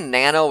frickin'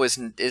 Nano is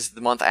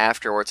the month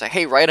after, where it's like,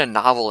 hey, write a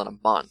novel in a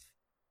month.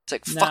 It's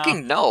like,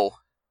 fucking no.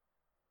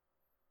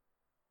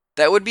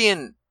 That would be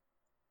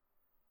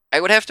I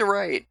would have to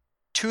write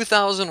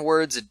 2,000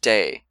 words a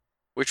day,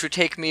 which would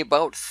take me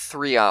about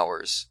 3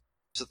 hours.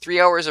 So 3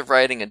 hours of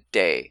writing a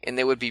day, and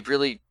they would be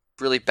really,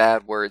 really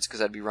bad words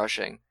because I'd be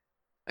rushing.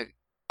 Like,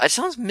 it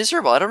sounds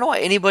miserable. I don't know why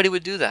anybody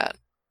would do that.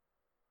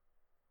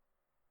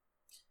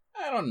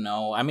 I don't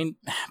know. I mean,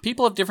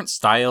 people have different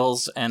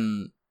styles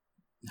and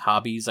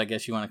hobbies, I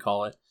guess you want to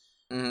call it.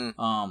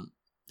 Mm-hmm.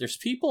 There's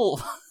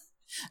people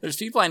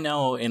I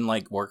know in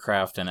like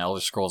Warcraft and Elder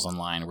Scrolls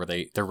Online where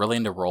they're really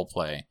into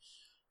roleplay.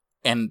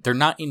 And they're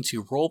not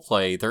into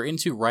roleplay, they're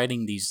into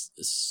writing these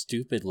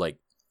stupid, like,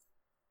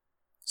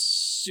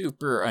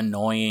 super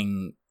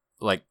annoying,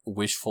 like,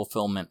 wish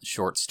fulfillment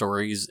short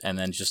stories and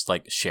then just,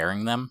 like,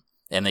 sharing them.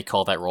 And they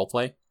call that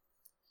roleplay.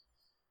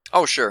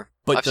 Oh, sure.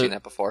 But I've seen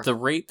that before. The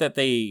rate that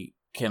they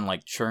can,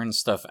 like, churn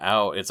stuff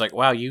out, it's like,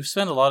 wow, you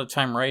spend a lot of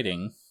time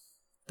writing.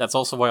 That's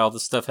also why all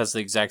this stuff has the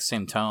exact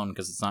same tone,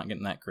 because it's not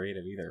getting that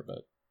creative either,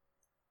 but...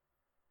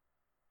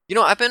 You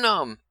know, I've been,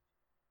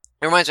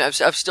 it reminds me,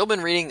 I've still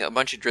been reading a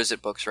bunch of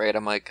Drizzt books, right?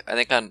 I'm like, I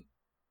think on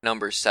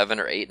number 7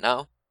 or 8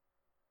 now.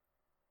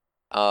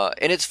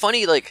 And it's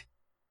funny, like,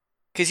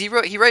 because he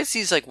writes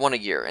these, like, one a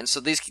year, and so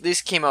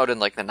these came out in,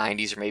 like, the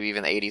 90s or maybe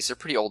even the 80s. They're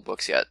pretty old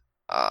books yet.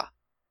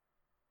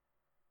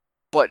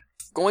 But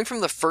going from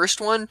the first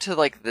one to,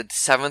 like, the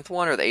 7th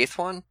one or the 8th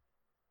one,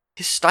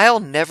 his style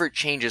never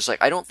changes.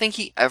 Like, I don't think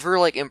he ever,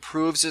 like,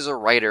 improves as a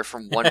writer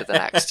from one to the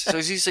next. So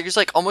he's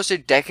like, almost a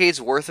decade's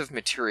worth of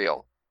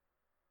material.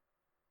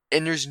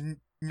 And there's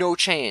no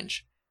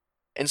change.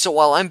 And so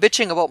while I'm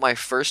bitching about my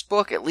first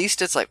book, at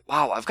least it's like,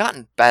 wow, I've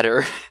gotten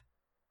better.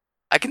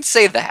 I can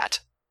say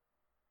that.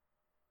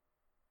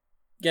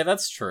 Yeah,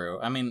 that's true.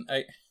 I mean,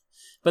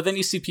 but then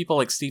you see people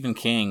like Stephen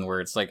King where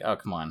it's like, oh,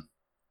 come on.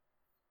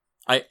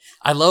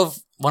 I love,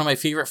 one of my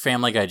favorite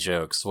Family Guy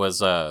jokes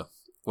was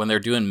when they're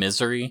doing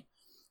Misery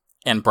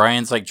and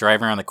Brian's like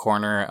driving around the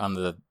corner on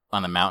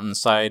the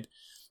mountainside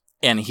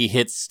and he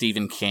hits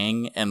Stephen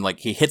King and like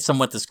he hits him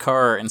with his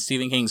car and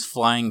Stephen King's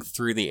flying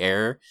through the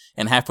air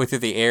and halfway through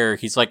the air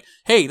he's like,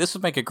 hey, this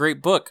would make a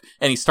great book,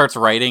 and he starts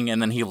writing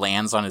and then he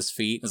lands on his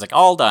feet and it's like,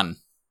 all done.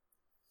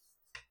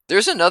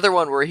 There's another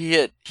one where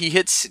he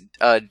hits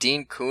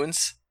Dean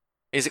Koontz.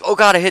 He's like, oh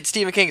god, I hit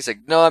Stephen King. He's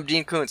like, no, I'm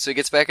Dean Koontz. So he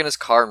gets back in his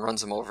car and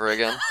runs him over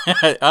again.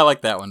 I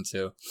like that one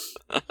too.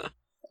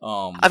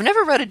 I've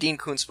never read a Dean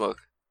Koontz book.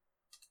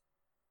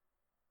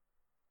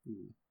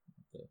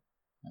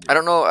 I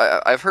don't know.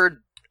 I've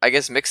heard, I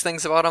guess, mixed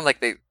things about them.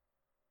 Like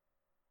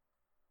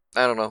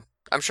I don't know.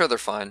 I'm sure they're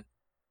fine.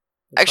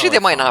 Actually, they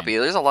might not be.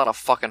 There's a lot of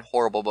fucking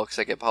horrible books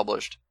that get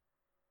published.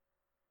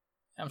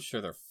 I'm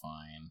sure they're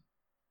fine.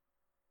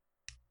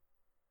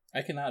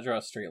 I cannot draw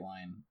a straight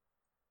line.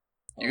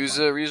 Use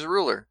a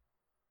ruler.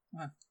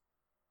 Then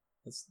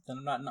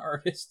I'm not an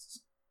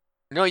artist.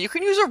 No, you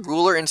can use a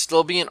ruler and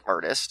still be an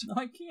artist. No,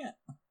 I can't.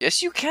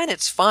 Yes, you can.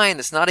 It's fine.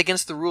 It's not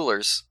against the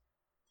rulers.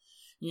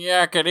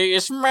 Yakety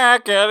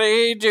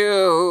smackety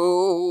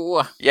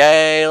doo.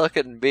 Yay, look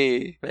at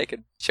me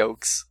making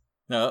jokes.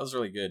 No, that was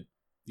really good.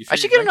 I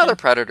should get another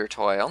Predator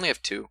toy. I only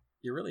have 2.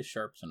 You're really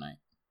sharp tonight.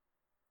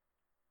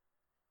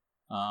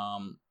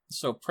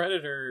 So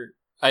Predator,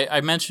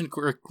 I mentioned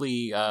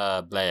quickly,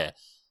 crossovers.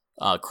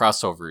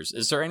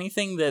 Is there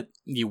anything that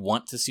you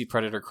want to see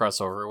Predator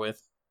crossover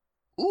with?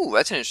 Ooh,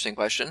 that's an interesting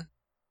question.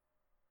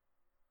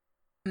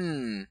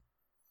 Trying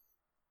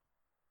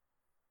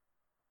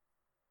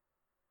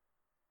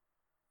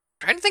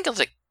to think of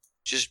like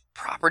just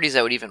properties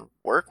that would even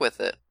work with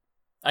it.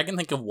 I can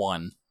think of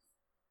one.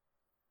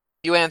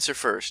 You answer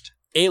first.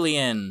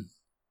 Alien.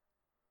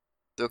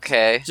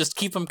 Okay. Just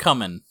keep them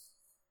coming.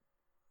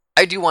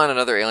 I do want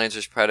another Aliens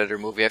vs. Predator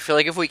movie. I feel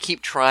like if we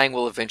keep trying,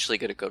 we'll eventually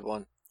get a good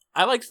one.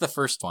 I liked the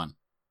first one.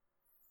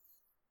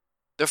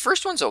 The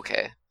first one's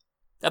okay.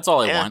 That's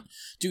all I want,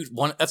 dude.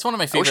 That's one of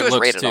my favorite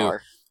looks too.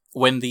 R.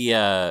 When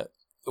the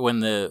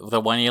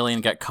one alien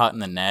got caught in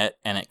the net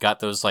and it got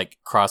those like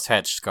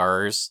crosshatch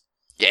scars.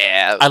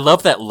 Yeah, I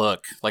love that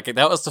look. Like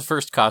that was the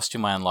first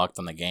costume I unlocked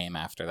in the game.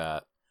 After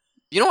that,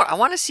 you know what? I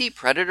want to see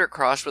Predator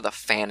crossed with a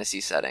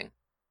fantasy setting.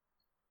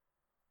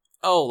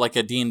 Oh, like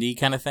a D&D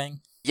kind of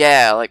thing?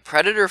 Yeah, like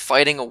Predator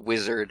fighting a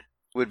wizard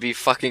would be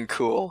fucking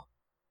cool.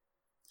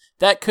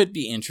 That could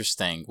be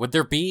interesting. Would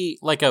there be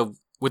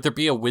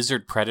a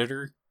wizard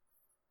Predator?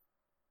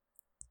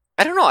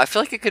 I don't know. I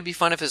feel like it could be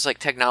fun if it's like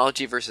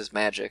technology versus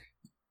magic.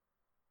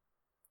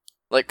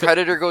 Like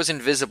Predator goes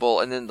invisible,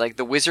 and then like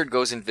the wizard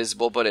goes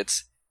invisible, but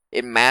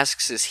it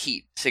masks his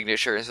heat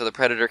signature, and so the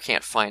Predator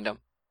can't find him.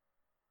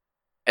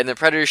 And the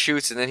Predator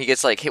shoots, and then he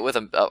gets like hit with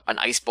an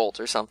ice bolt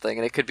or something,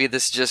 and it could be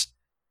this just.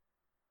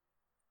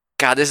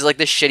 God, this is like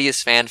the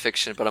shittiest fan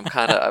fiction, but I'm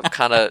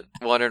kind of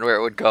wondering where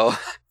it would go.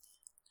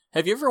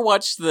 Have you ever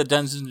watched the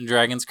Dungeons and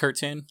Dragons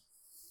cartoon?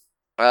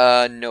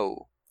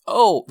 No.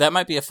 Oh, that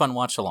might be a fun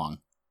watch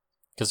along,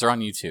 because they're on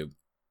YouTube.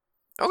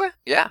 Okay,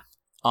 yeah.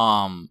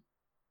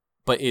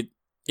 But it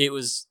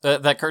was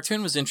that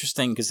cartoon was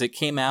interesting because it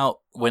came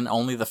out when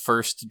only the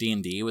first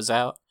D&D was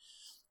out,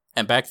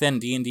 and back then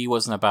D&D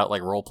wasn't about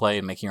like role play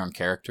and making your own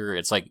character.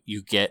 It's like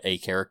you get a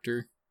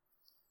character.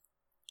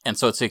 And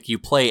so it's like you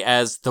play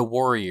as the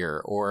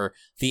warrior or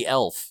the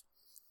elf.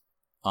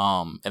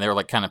 And they were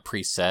like kind of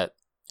preset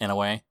in a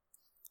way.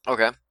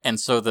 Okay. And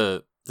so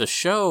the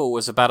show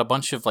was about a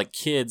bunch of like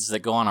kids that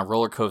go on a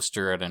roller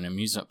coaster at an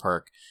amusement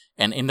park.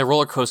 And in the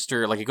roller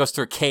coaster, like it goes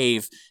through a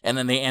cave and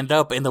then they end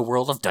up in the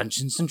world of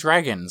Dungeons and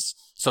Dragons.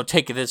 So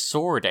take this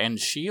sword and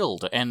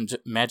shield and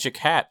magic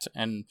hat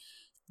and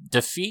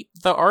defeat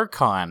the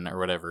Archon or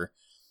whatever.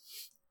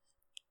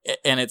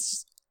 And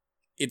it's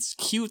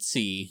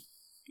cutesy.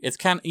 It's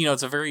kind of,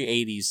 it's a very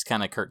 80s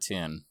kind of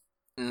cartoon.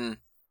 Mm.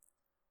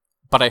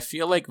 But I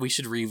feel like we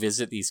should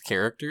revisit these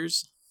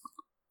characters.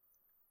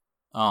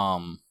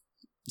 Someone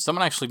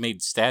actually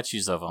made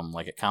statues of them,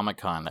 like at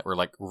Comic-Con, that were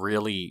like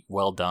really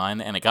well done,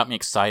 and it got me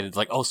excited.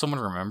 Like, oh, someone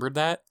remembered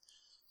that?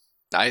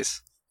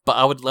 Nice. But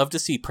I would love to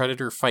see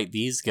Predator fight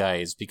these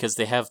guys because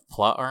they have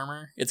plot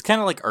armor. It's kind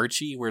of like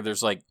Archie, where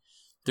there's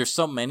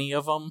so many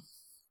of them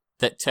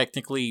that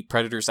technically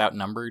Predator's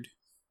outnumbered.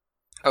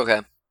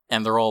 Okay.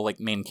 And they're all like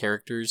main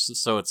characters,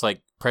 so it's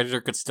like Predator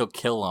could still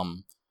kill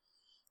them,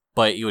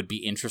 but it would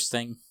be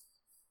interesting.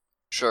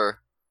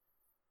 Sure.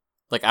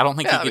 Like I don't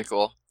think that'd be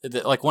cool.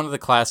 Like one of the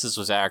classes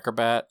was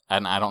Acrobat,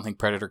 and I don't think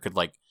Predator could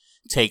like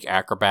take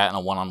Acrobat in a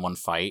one-on-one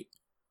fight.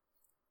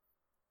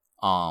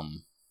 But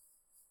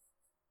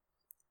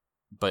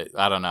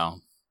I don't know.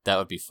 That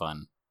would be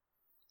fun.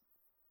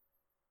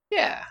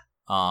 Yeah.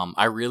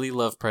 I really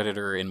love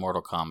Predator in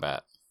Mortal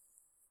Kombat.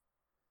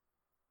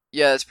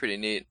 Yeah, that's pretty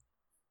neat.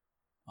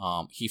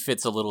 He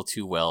fits a little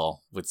too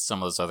well with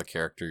some of those other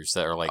characters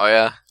that are like... Oh,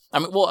 yeah?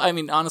 I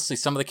mean, honestly,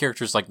 some of the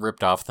characters like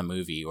ripped off the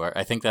movie. Where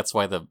I think that's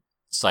why the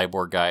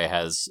cyborg guy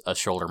has a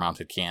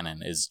shoulder-mounted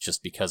cannon, is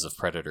just because of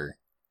Predator.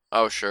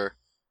 Oh, sure.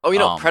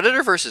 Oh,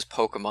 Predator versus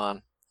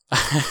Pokemon.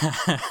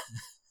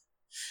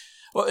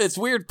 Well, it's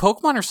weird.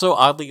 Pokemon are so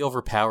oddly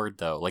overpowered,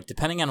 though. Like,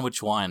 depending on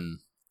which one,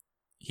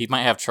 he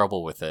might have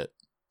trouble with it.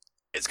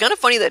 It's kind of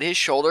funny that his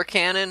shoulder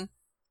cannon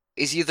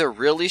is either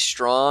really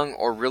strong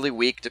or really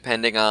weak,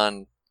 depending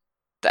on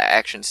the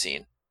action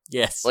scene.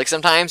 Yes. Like,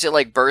 sometimes it,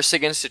 like, bursts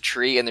against a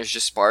tree and there's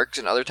just sparks,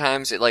 and other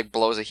times it, like,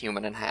 blows a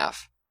human in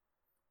half.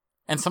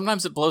 And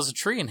sometimes it blows a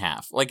tree in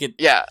half. Like,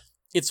 Yeah.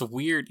 It's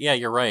weird. Yeah,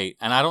 you're right.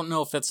 And I don't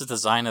know if that's the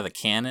design of the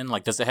cannon.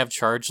 Like, does it have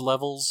charge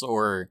levels,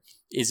 or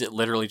is it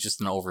literally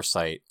just an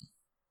oversight?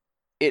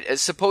 It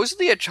is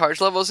supposedly had charge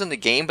levels in the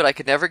game, but I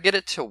could never get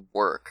it to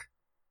work.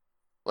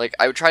 Like,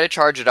 I would try to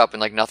charge it up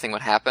and, like, nothing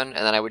would happen,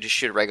 and then I would just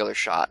shoot a regular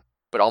shot.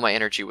 But all my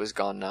energy was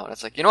gone now. And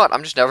it's like, you know what?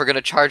 I'm just never going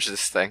to charge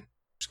this thing.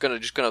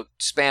 Just gonna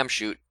spam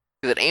shoot.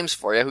 Because it aims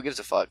for you. Who gives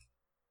a fuck?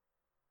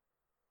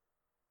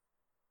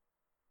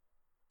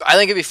 I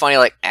think it'd be funny,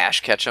 like,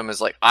 Ash Ketchum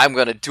is like, I'm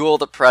gonna duel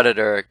the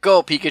Predator.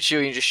 Go, Pikachu!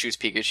 And he just shoots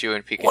Pikachu,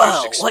 and Pikachu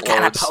just explodes. What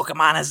kind of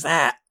Pokemon is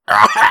that?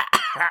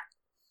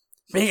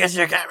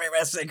 Pikachu got me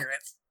my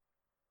secrets.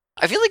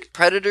 I feel like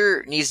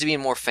Predator needs to be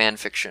more fan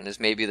fiction, is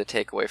maybe the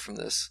takeaway from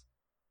this.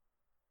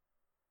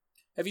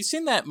 Have you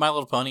seen that My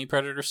Little Pony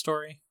Predator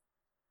story?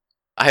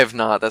 I have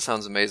not. That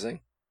sounds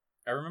amazing.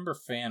 I remember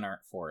fan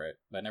art for it,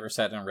 but I never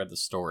sat down and read the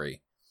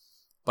story.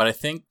 But I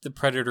think the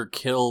Predator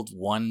killed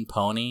one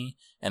pony,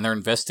 and they're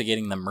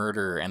investigating the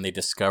murder, and they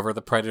discover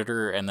the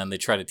Predator, and then they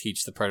try to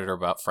teach the Predator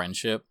about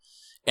friendship.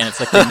 And it's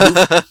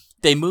like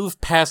they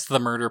move past the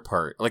murder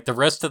part. Like, the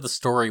rest of the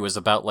story was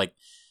about, like,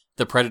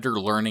 the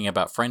Predator learning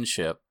about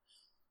friendship.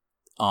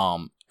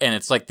 And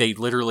it's like they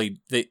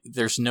literally...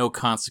 there's no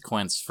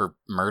consequence for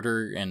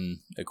murder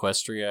in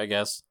Equestria, I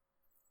guess.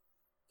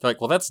 They're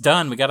like, well, that's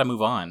done. We gotta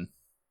move on.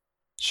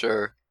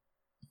 Sure.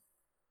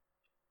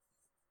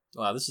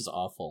 Wow, this is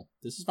awful.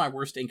 This is my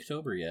worst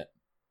Inktober yet.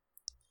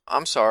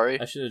 I'm sorry.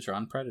 I should have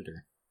drawn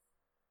Predator.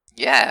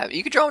 Yeah,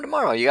 you could draw him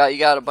tomorrow. You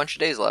got a bunch of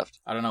days left.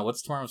 I don't know.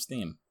 What's tomorrow's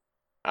theme?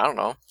 I don't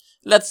know.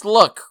 Let's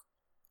look!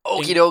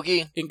 Okie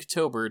dokie.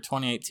 Inktober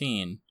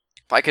 2018.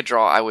 If I could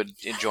draw, I would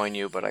join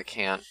you, but I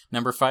can't.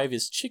 Number 5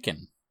 is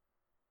chicken.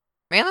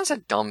 Man, that's a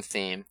dumb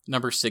theme.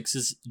 Number 6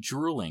 is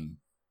drooling.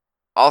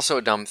 Also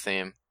a dumb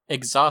theme.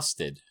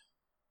 Exhausted.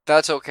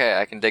 That's okay.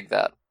 I can dig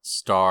that.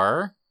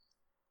 Star.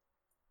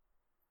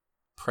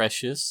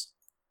 Precious.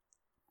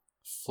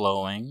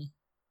 Flowing.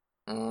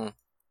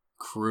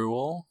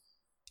 Cruel.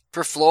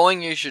 For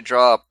flowing, you should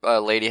draw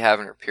a lady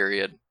having her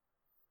period.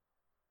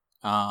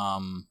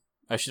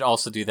 I should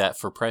also do that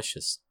for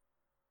Precious.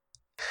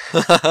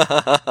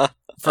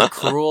 For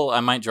cruel, I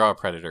might draw a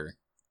predator.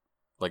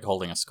 Like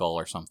holding a skull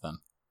or something.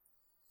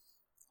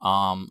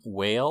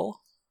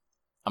 Whale.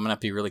 I'm gonna have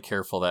to be really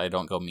careful that I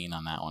don't go mean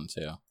on that one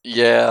too.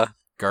 Yeah.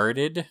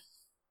 Guarded.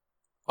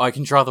 Oh, I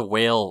can draw the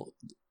whale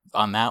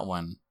on that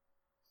one.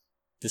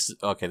 This is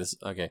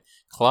okay.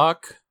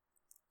 Clock.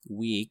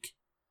 Weak.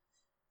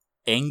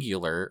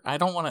 Angular. I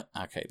don't want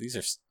to. Okay, these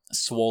are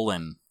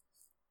swollen.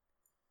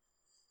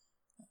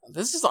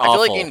 This is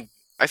awful.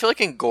 I feel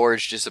like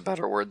engorged is a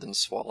better word than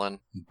swollen.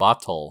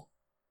 Bottle.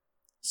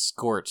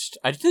 Scorched.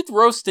 I did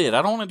roasted.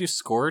 I don't want to do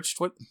scorched.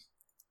 What?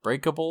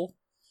 Breakable.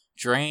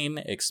 Drain.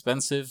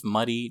 Expensive.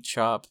 Muddy.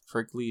 Chop.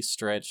 Prickly.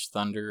 Stretch.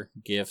 Thunder.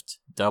 Gift.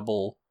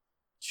 Double.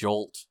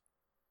 Jolt.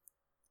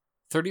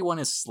 31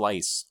 is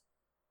slice.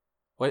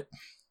 What?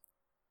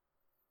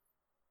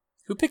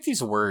 Who picked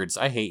these words?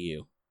 I hate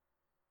you.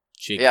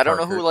 Jake I don't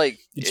Parker. know who, like...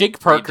 Jake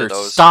Parker,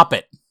 stop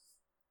it!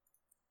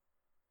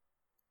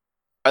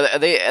 Are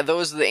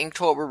those the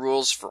Inktober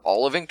rules for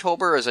all of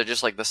Inktober, or is it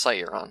just, like, the site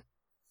you're on?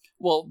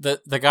 Well,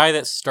 the guy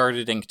that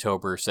started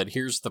Inktober said,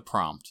 here's the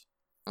prompt.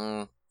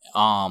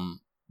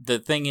 The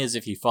thing is,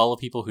 if you follow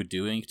people who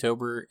do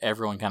Inktober,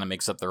 everyone kind of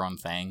makes up their own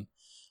thing.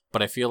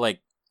 But I feel like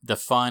the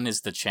fun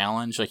is the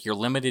challenge. Like, you're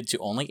limited to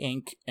only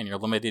ink, and you're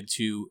limited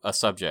to a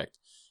subject.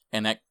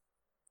 And that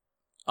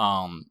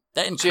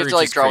encourages so you have to,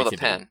 like, draw with a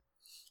pen.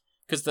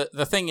 Because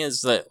the thing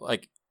is that,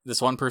 like,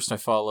 this one person I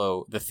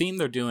follow, the theme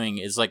they're doing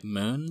is, like,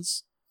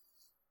 moons.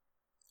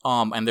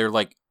 And they're,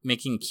 like,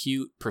 making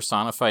cute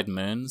personified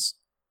moons.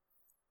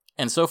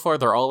 And so far,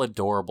 they're all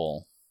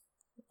adorable.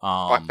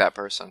 Fuck that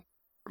person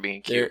for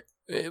being cute.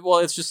 Well,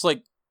 it's just,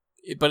 like...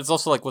 But it's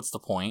also, like, what's the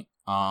point?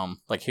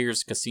 Like,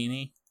 here's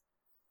Cassini.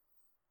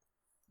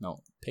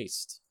 No,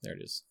 paste. There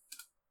it is.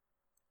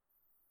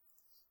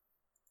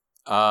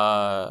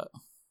 Oh,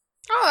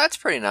 that's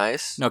pretty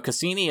nice. No,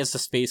 Cassini is the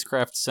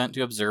spacecraft sent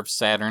to observe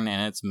Saturn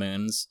and its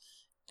moons,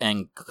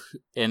 and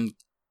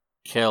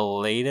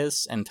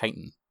Enceladus and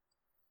Titan.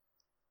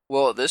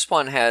 Well, this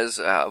one has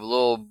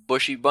little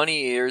bushy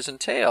bunny ears and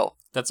tail.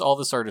 That's all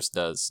this artist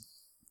does.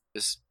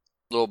 This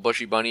little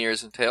bushy bunny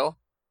ears and tail?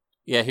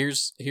 Yeah,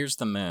 here's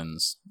the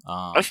moons.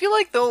 I feel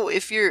like, though,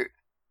 if you're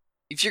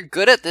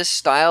good at this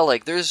style,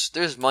 like,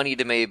 there's money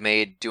to be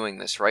made doing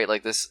this, right?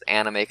 Like, this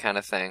anime kind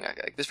of thing.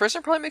 Like, this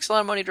person probably makes a lot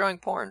of money drawing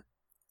porn.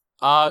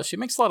 She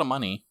makes a lot of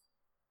money.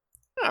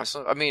 Yeah,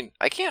 so, I mean,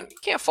 you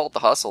can't fault the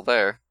hustle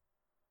there.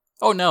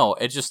 Oh, no,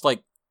 it's just,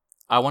 like,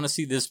 I want to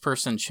see this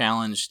person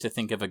challenged to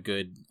think of a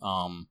good,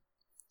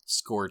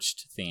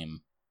 scorched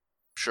theme.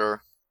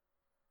 Sure.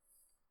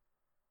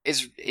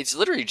 It's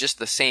literally just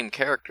the same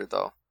character,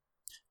 though.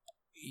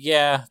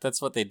 Yeah,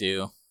 that's what they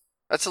do.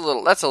 That's a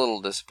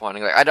little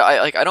disappointing. Like,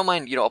 I don't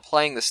mind,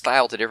 applying the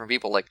style to different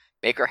people. Like,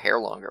 make her hair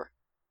longer,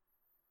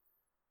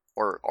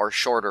 or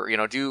shorter.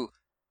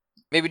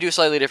 Maybe do a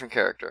slightly different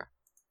character.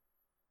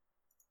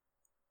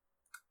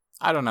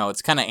 I don't know.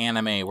 It's kind of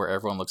anime where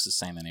everyone looks the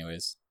same,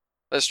 anyways.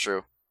 That's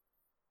true.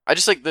 I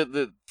just like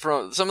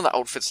from some of the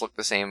outfits look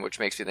the same, which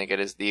makes me think it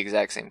is the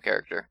exact same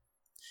character.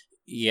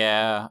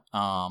 Yeah.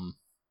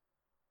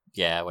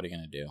 Yeah. What are you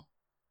gonna do?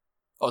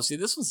 Oh, see,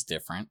 this one's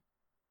different.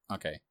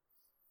 Okay.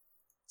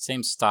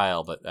 Same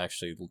style, but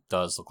actually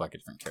does look like a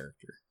different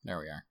character. There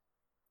we are.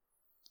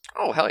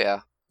 Oh, hell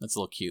yeah. That's a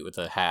little cute with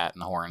the hat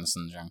and the horns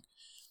and junk.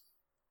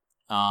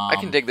 I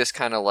can dig this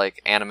kind of,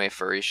 like, anime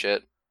furry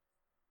shit.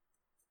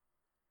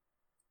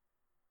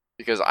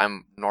 Because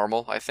I'm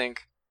normal, I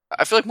think.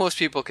 I feel like most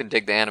people can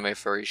dig the anime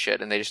furry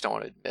shit, and they just don't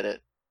want to admit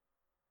it.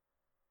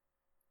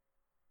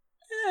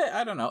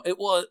 I don't know.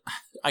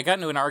 I got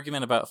into an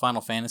argument about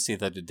Final Fantasy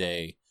the other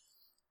day,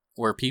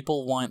 where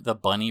people want the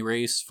bunny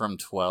race from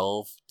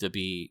 12 to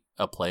be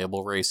a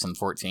playable race in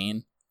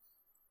 14.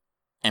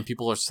 And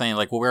people are saying,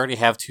 like, well, we already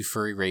have 2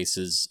 furry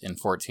races in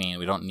 14.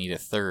 We don't need a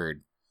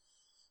third.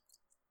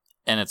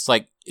 And it's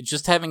like,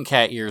 just having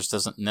cat ears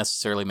doesn't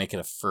necessarily make it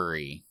a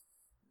furry.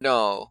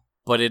 No.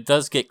 But it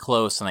does get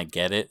close, and I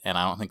get it. And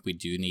I don't think we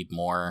do need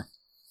more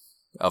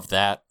of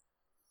that.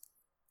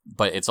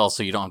 But it's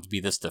also, you don't have to be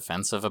this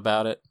defensive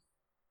about it.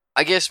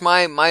 I guess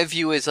my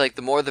view is, like,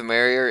 the more the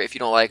merrier. If you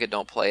don't like it,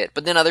 don't play it.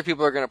 But then other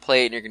people are going to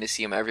play it, and you're going to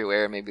see them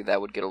everywhere, and maybe that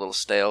would get a little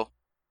stale.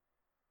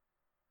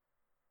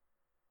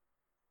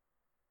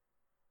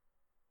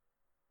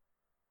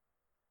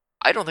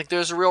 I don't think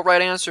there's a real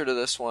right answer to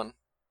this one.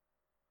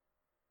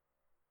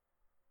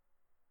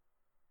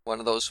 One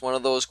of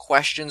those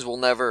questions we'll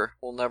never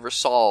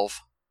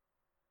solve.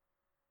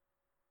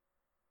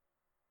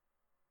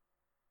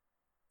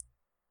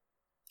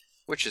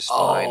 Which is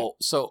fine. Oh,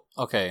 so,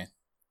 okay.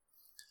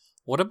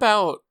 What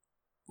about,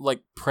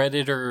 like,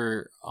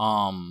 Predator,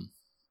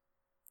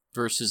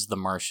 versus The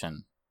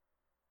Martian?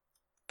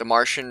 The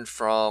Martian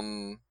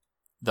from...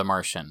 The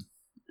Martian.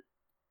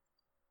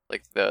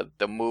 Like,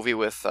 the movie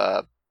with,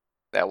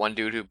 that one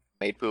dude who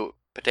made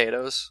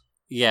potatoes?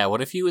 Yeah,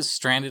 what if he was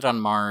stranded on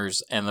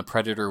Mars, and the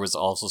Predator was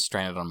also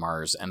stranded on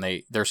Mars,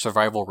 and their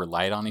survival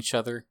relied on each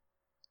other?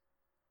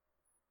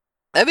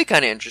 That'd be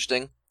kind of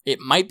interesting. It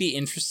might be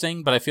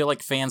interesting, but I feel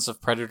like fans of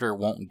Predator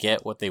won't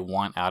get what they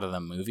want out of the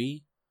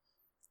movie.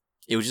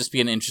 It would just be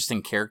an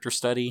interesting character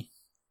study.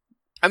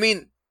 I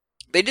mean,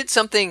 they did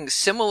something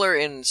similar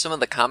in some of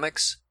the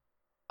comics,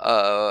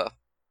 where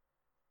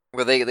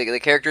the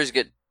characters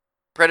get...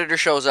 Predator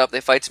shows up,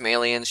 they fight some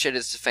aliens, shit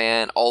hits the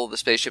fan, all of the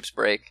spaceships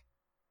break.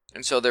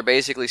 And so they're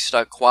basically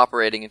stuck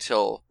cooperating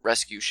until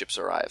rescue ships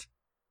arrive.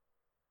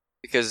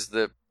 Because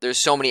there's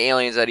so many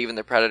aliens that even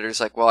the Predator's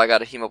like, well, I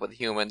gotta team up with the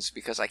humans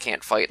because I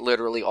can't fight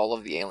literally all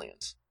of the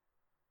aliens.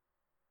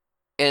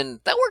 And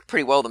that worked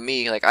pretty well to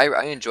me. Like,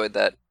 I enjoyed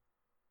that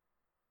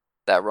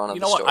run of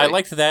the story. I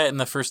liked that in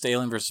the first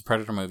Alien vs.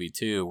 Predator movie,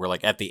 too, where,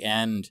 like, at the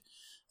end,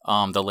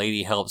 the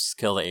lady helps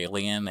kill the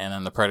alien, and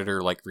then the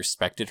Predator, like,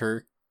 respected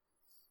her.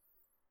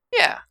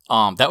 Yeah.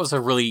 That was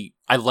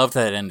I loved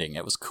that ending.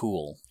 It was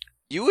cool.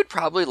 You would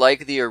probably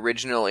like the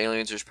original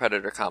Aliens vs.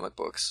 Predator comic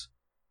books.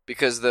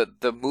 Because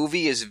the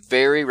movie is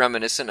very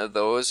reminiscent of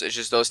those. It's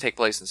just those take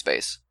place in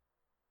space.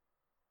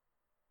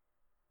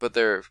 But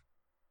they're...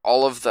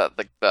 All of the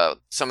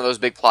some of those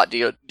big plot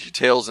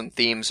details and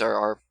themes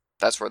are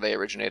that's where they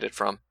originated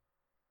from.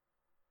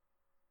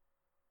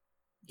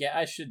 Yeah,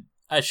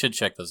 I should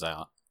check those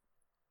out.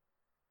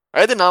 I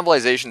had the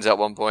novelizations at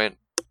one point,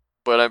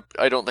 but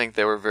I don't think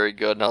they were very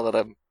good now that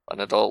I'm an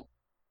adult.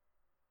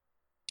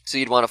 So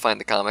you'd want to find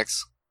the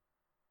comics.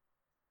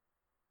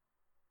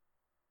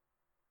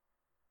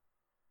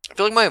 I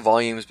feel like my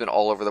volume's been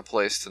all over the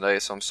place today,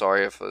 so I'm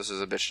sorry if this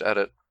is a bitch to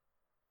edit.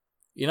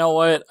 You know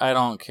what? I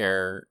don't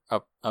care.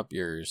 Up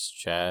yours,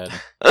 Chad.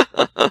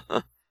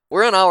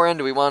 We're an hour in.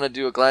 Do we want to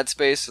do a Glad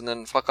Space and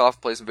then fuck off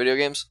and play some video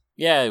games?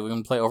 Yeah, we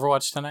can play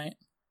Overwatch tonight?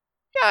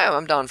 Yeah,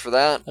 I'm down for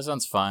that. That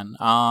sounds fun.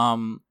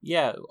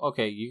 Yeah,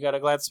 okay, you got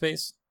a Glad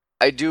Space?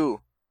 I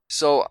do.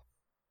 So,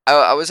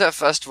 I was at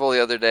festival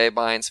the other day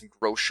buying some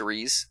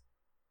groceries,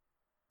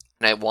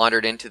 and I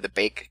wandered into the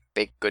baked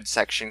goods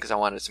section because I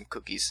wanted some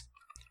cookies.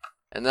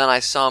 And then I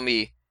saw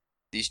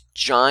these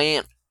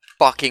giant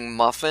fucking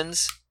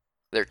muffins.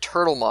 They're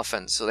turtle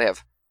muffins, so they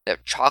have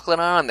chocolate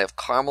on them, they have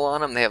caramel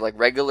on them, they have like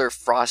regular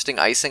frosting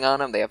icing on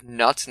them, they have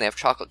nuts, and they have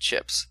chocolate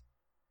chips.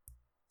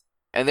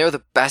 And they're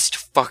the best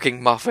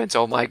fucking muffins,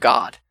 oh my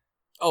god.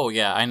 Oh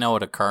yeah, I know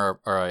what a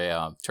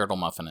turtle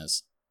muffin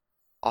is.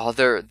 Oh,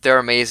 they're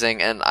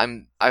amazing,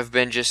 and I've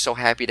been just so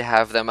happy to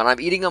have them, and I'm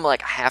eating them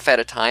like half at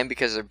a time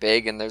because they're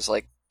big and there's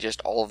like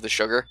just all of the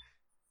sugar.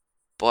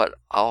 But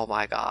oh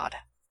my god.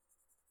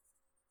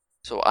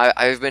 So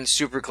I've been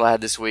super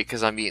glad this week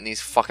because I'm eating these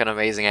fucking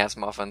amazing ass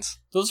muffins.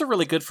 Those are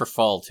really good for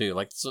fall too.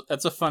 Like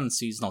that's a fun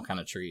seasonal kind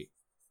of treat.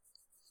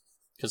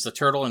 Because the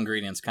turtle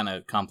ingredients kind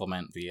of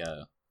complement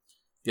the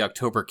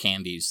October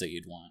candies that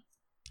you'd want.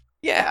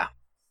 Yeah.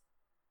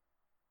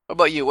 What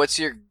about you? What's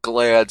your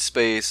Glad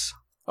Space?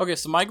 Okay,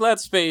 so my Glad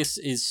Space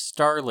is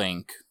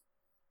Starlink.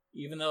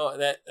 Even though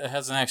that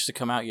hasn't actually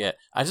come out yet.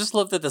 I just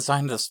love the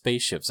design of the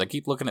spaceships. I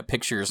keep looking at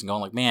pictures and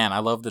going like, man, I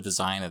love the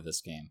design of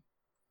this game.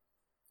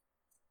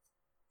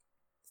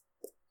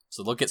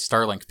 So look at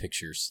Starlink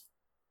pictures.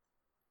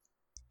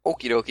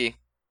 Okie dokie.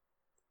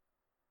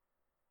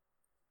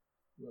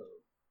 Whoa.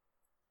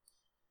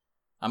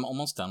 I'm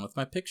almost done with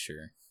my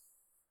picture.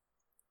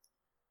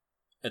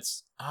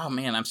 Oh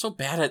man, I'm so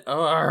bad at...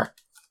 I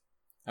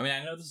mean,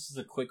 I know this is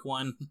a quick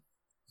one.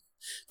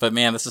 But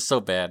man, this is so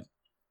bad.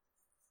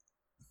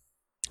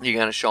 You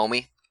gonna show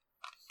me?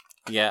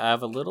 Yeah, I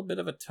have a little bit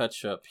of a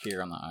touch-up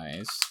here on the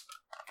eyes.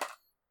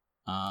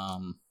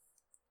 Oh,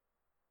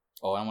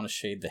 I want to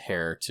shade the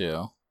hair,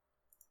 too.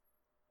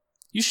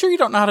 You sure you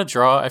don't know how to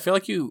draw? I feel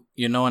like you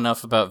know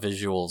enough about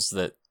visuals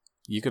that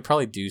you could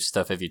probably do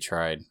stuff if you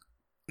tried.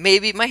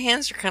 Maybe. My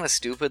hands are kind of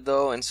stupid,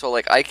 though, and so,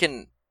 like, I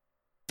can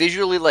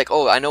visually like,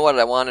 oh, I know what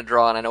I want to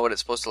draw and I know what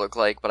it's supposed to look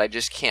like, but I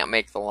just can't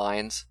make the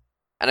lines.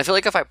 And I feel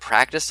like if I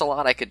practiced a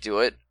lot, I could do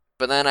it,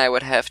 but then I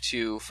would have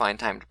to find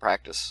time to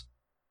practice.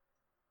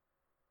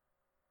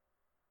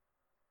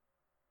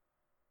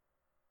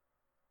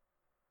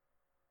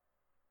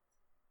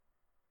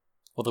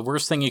 Well, the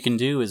worst thing you can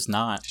do is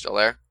not. Still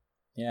there?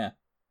 Yeah.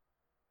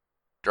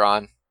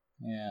 Drawn.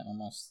 Yeah,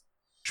 almost.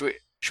 Should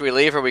we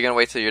leave, or are we gonna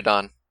wait till you're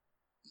done?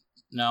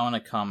 No, I want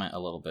to comment a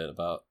little bit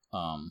about.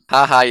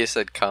 Haha, you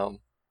said come.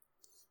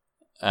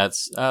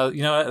 That's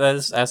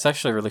that's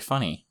actually really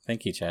funny.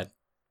 Thank you, Chad.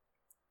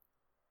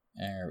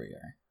 There we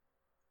are.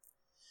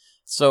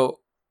 So,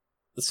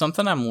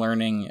 something I'm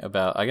learning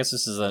about. I guess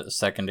this is a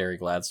secondary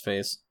GLAD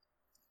space.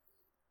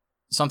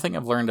 Something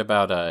I've learned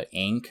about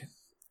ink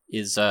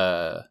is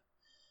I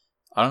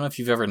don't know if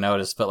you've ever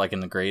noticed, but like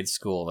in the grade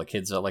school, the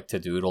kids that like to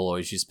doodle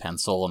always use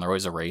pencil, and they're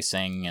always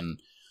erasing, and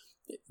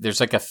there's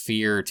like a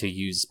fear to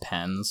use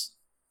pens.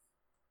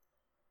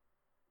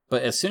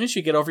 But as soon as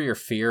you get over your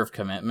fear of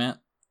commitment,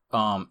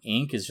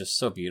 ink is just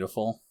so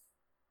beautiful.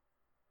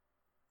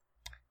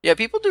 Yeah,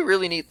 people do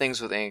really neat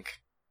things with ink.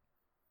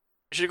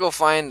 You should go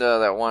find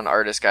that one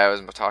artist guy I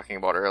was talking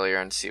about earlier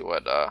and see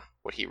what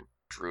he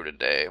drew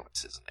today.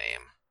 What's his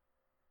name?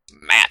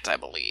 Matt, I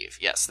believe.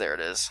 Yes, there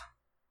it is.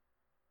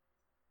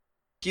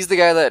 He's the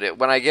guy that,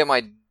 when I get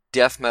my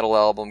death metal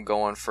album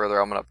going further,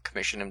 I'm going to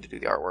commission him to do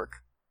the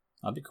artwork.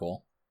 That'd be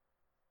cool.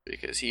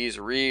 Because he's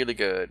really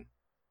good.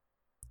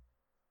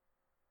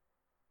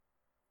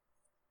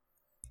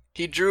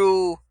 He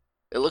drew,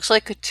 it looks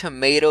like a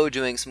tomato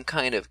doing some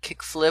kind of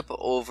kickflip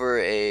over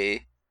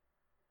a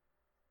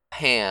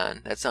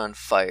pan that's on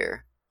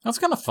fire. That's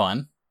kind of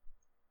fun.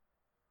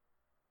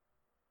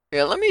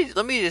 Yeah, let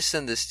me just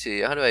send this to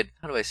you. How do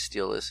I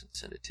steal this and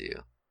send it to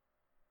you?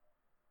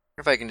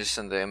 Or if I can just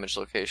send the image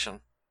location.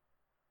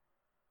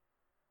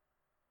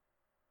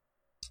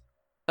 If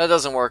that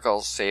doesn't work,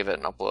 I'll save it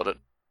and upload it.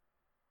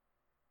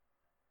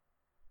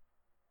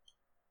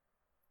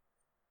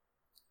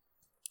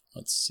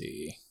 Let's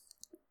see.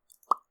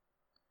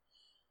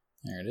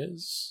 There it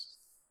is.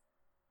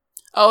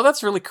 Oh,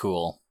 that's really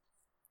cool.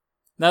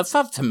 No, it's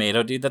not a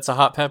tomato, dude. That's a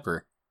hot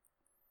pepper.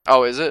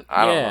 Oh, is it?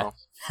 I don't know.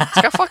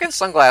 It's got fucking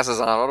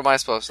sunglasses on. What am I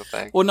supposed to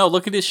think? Well, no,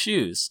 look at his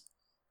shoes.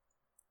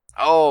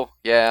 Oh,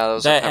 yeah,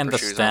 those that are pepper and the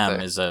shoes, stem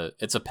aren't is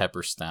it's a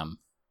pepper stem.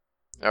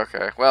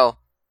 Okay, well,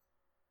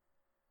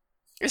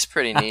 it's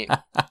pretty neat.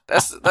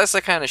 That's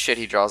the kind of shit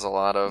he draws a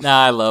lot of.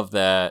 Nah, I love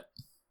that.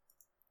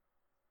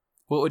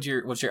 What's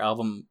your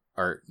album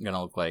art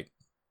gonna look like?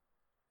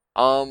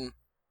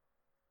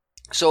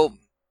 So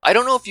I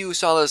don't know if you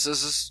saw this.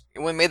 This is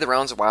when we made the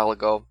rounds a while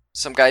ago.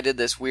 Some guy did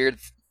this weird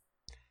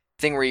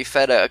thing where he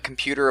fed a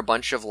computer a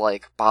bunch of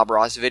like Bob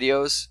Ross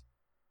videos,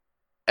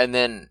 and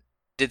then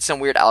did some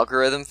weird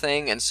algorithm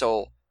thing, and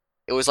so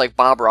it was like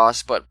Bob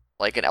Ross, but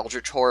like an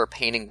Eldritch Horror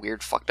painting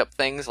weird fucked up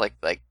things. Like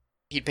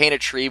he'd paint a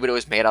tree, but it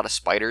was made out of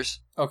spiders.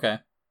 Okay.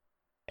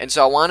 And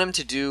so I want him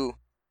to do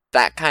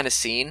that kind of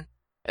scene,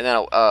 and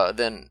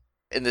then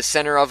in the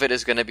center of it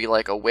is going to be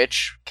like a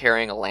witch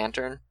carrying a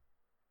lantern,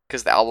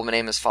 because the album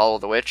name is Follow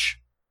the Witch.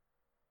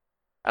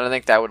 And I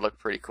think that would look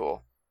pretty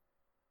cool.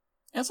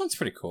 That sounds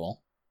pretty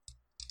cool.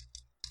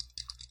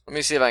 Let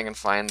me see if I can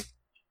find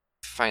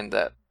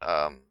that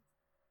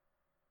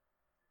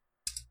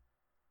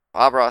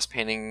Bob Ross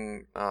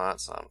painting. No,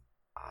 that's not.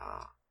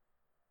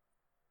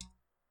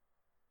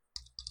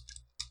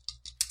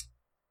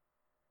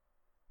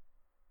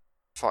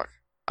 Fuck.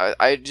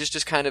 I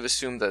just kind of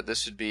assumed that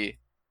this would be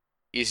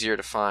easier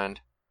to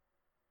find,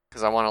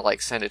 because I want to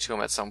like send it to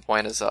him at some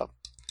point as a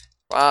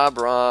Bob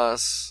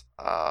Ross.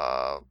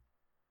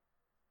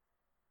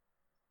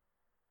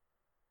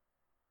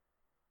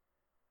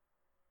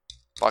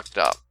 Fucked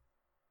up.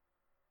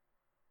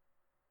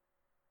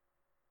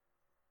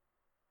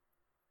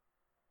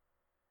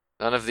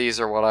 None of these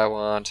are what I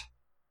want.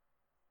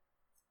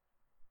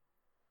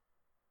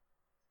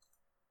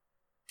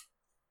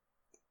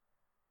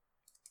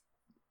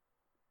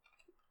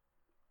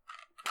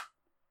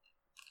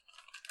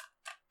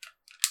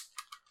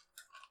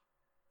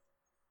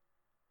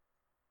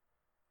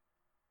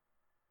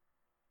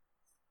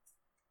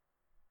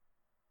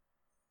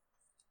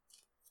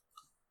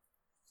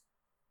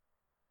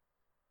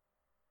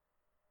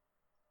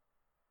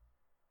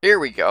 Here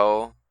we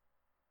go.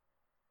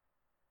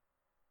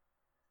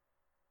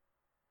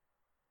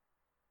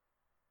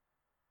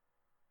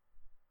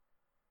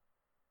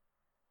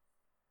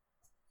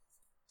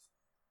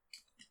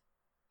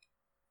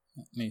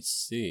 Let me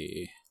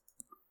see.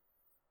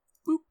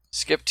 Boop.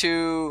 Skip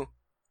to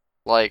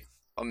like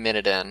a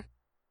minute in.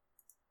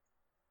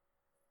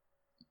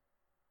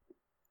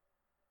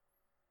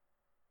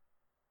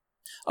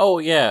 Oh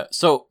yeah.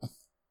 So,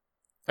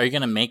 are you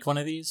gonna make one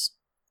of these?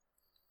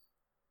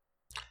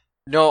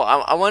 No,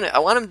 I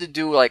want him to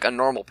do like a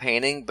normal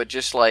painting, but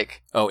just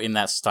like in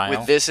that style.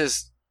 with this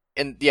is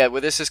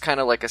kind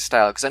of like a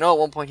style, because I know at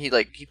one point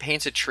he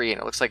paints a tree and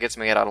it looks like it's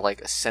made out of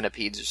like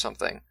centipedes or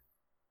something.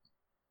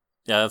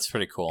 Yeah, that's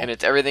pretty cool.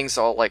 And everything's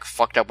all like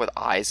fucked up with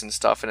eyes and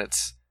stuff, and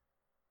it's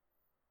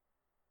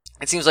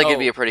It seems like it'd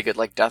be a pretty good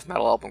like death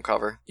metal album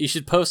cover. You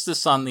should post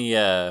this on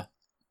the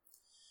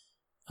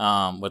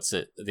what's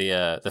it?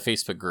 The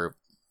Facebook group.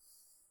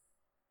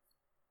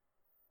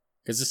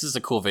 Because this is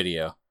a cool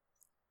video.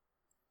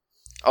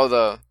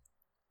 Oh,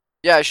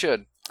 yeah, I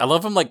should. I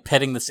love him like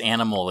petting this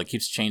animal that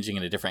keeps changing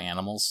into different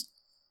animals.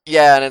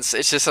 Yeah, and it's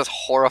just this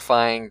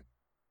horrifying.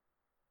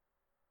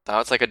 Now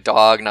it's like a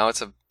dog. Now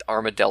it's an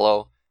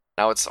armadillo.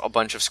 Now it's a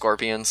bunch of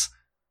scorpions.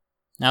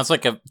 Now it's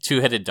like a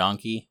 2-headed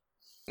donkey.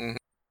 Mm-hmm.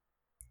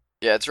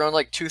 Yeah, it's around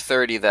like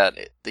 2:30 that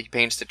he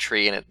paints the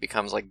tree and it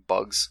becomes like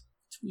bugs.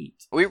 Sweet.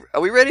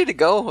 Are we ready to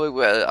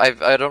go?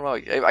 I don't know.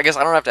 I guess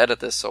I don't have to edit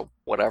this, so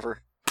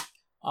whatever.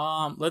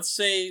 Let's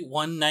say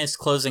one nice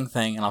closing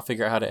thing, and I'll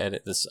figure out how to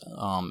edit this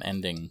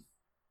ending.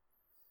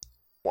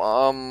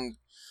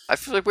 I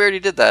feel like we already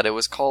did that. It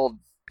was called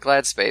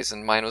Glad Space,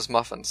 and mine was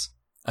muffins.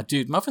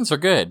 Dude, muffins are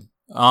good.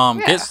 Yeah.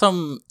 Get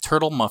some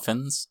turtle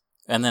muffins,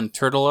 and then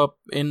turtle up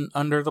in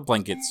under the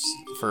blankets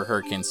for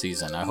hurricane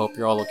season. I hope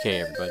you're all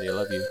okay, everybody. I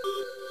love you.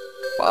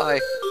 Bye.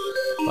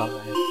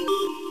 Bye.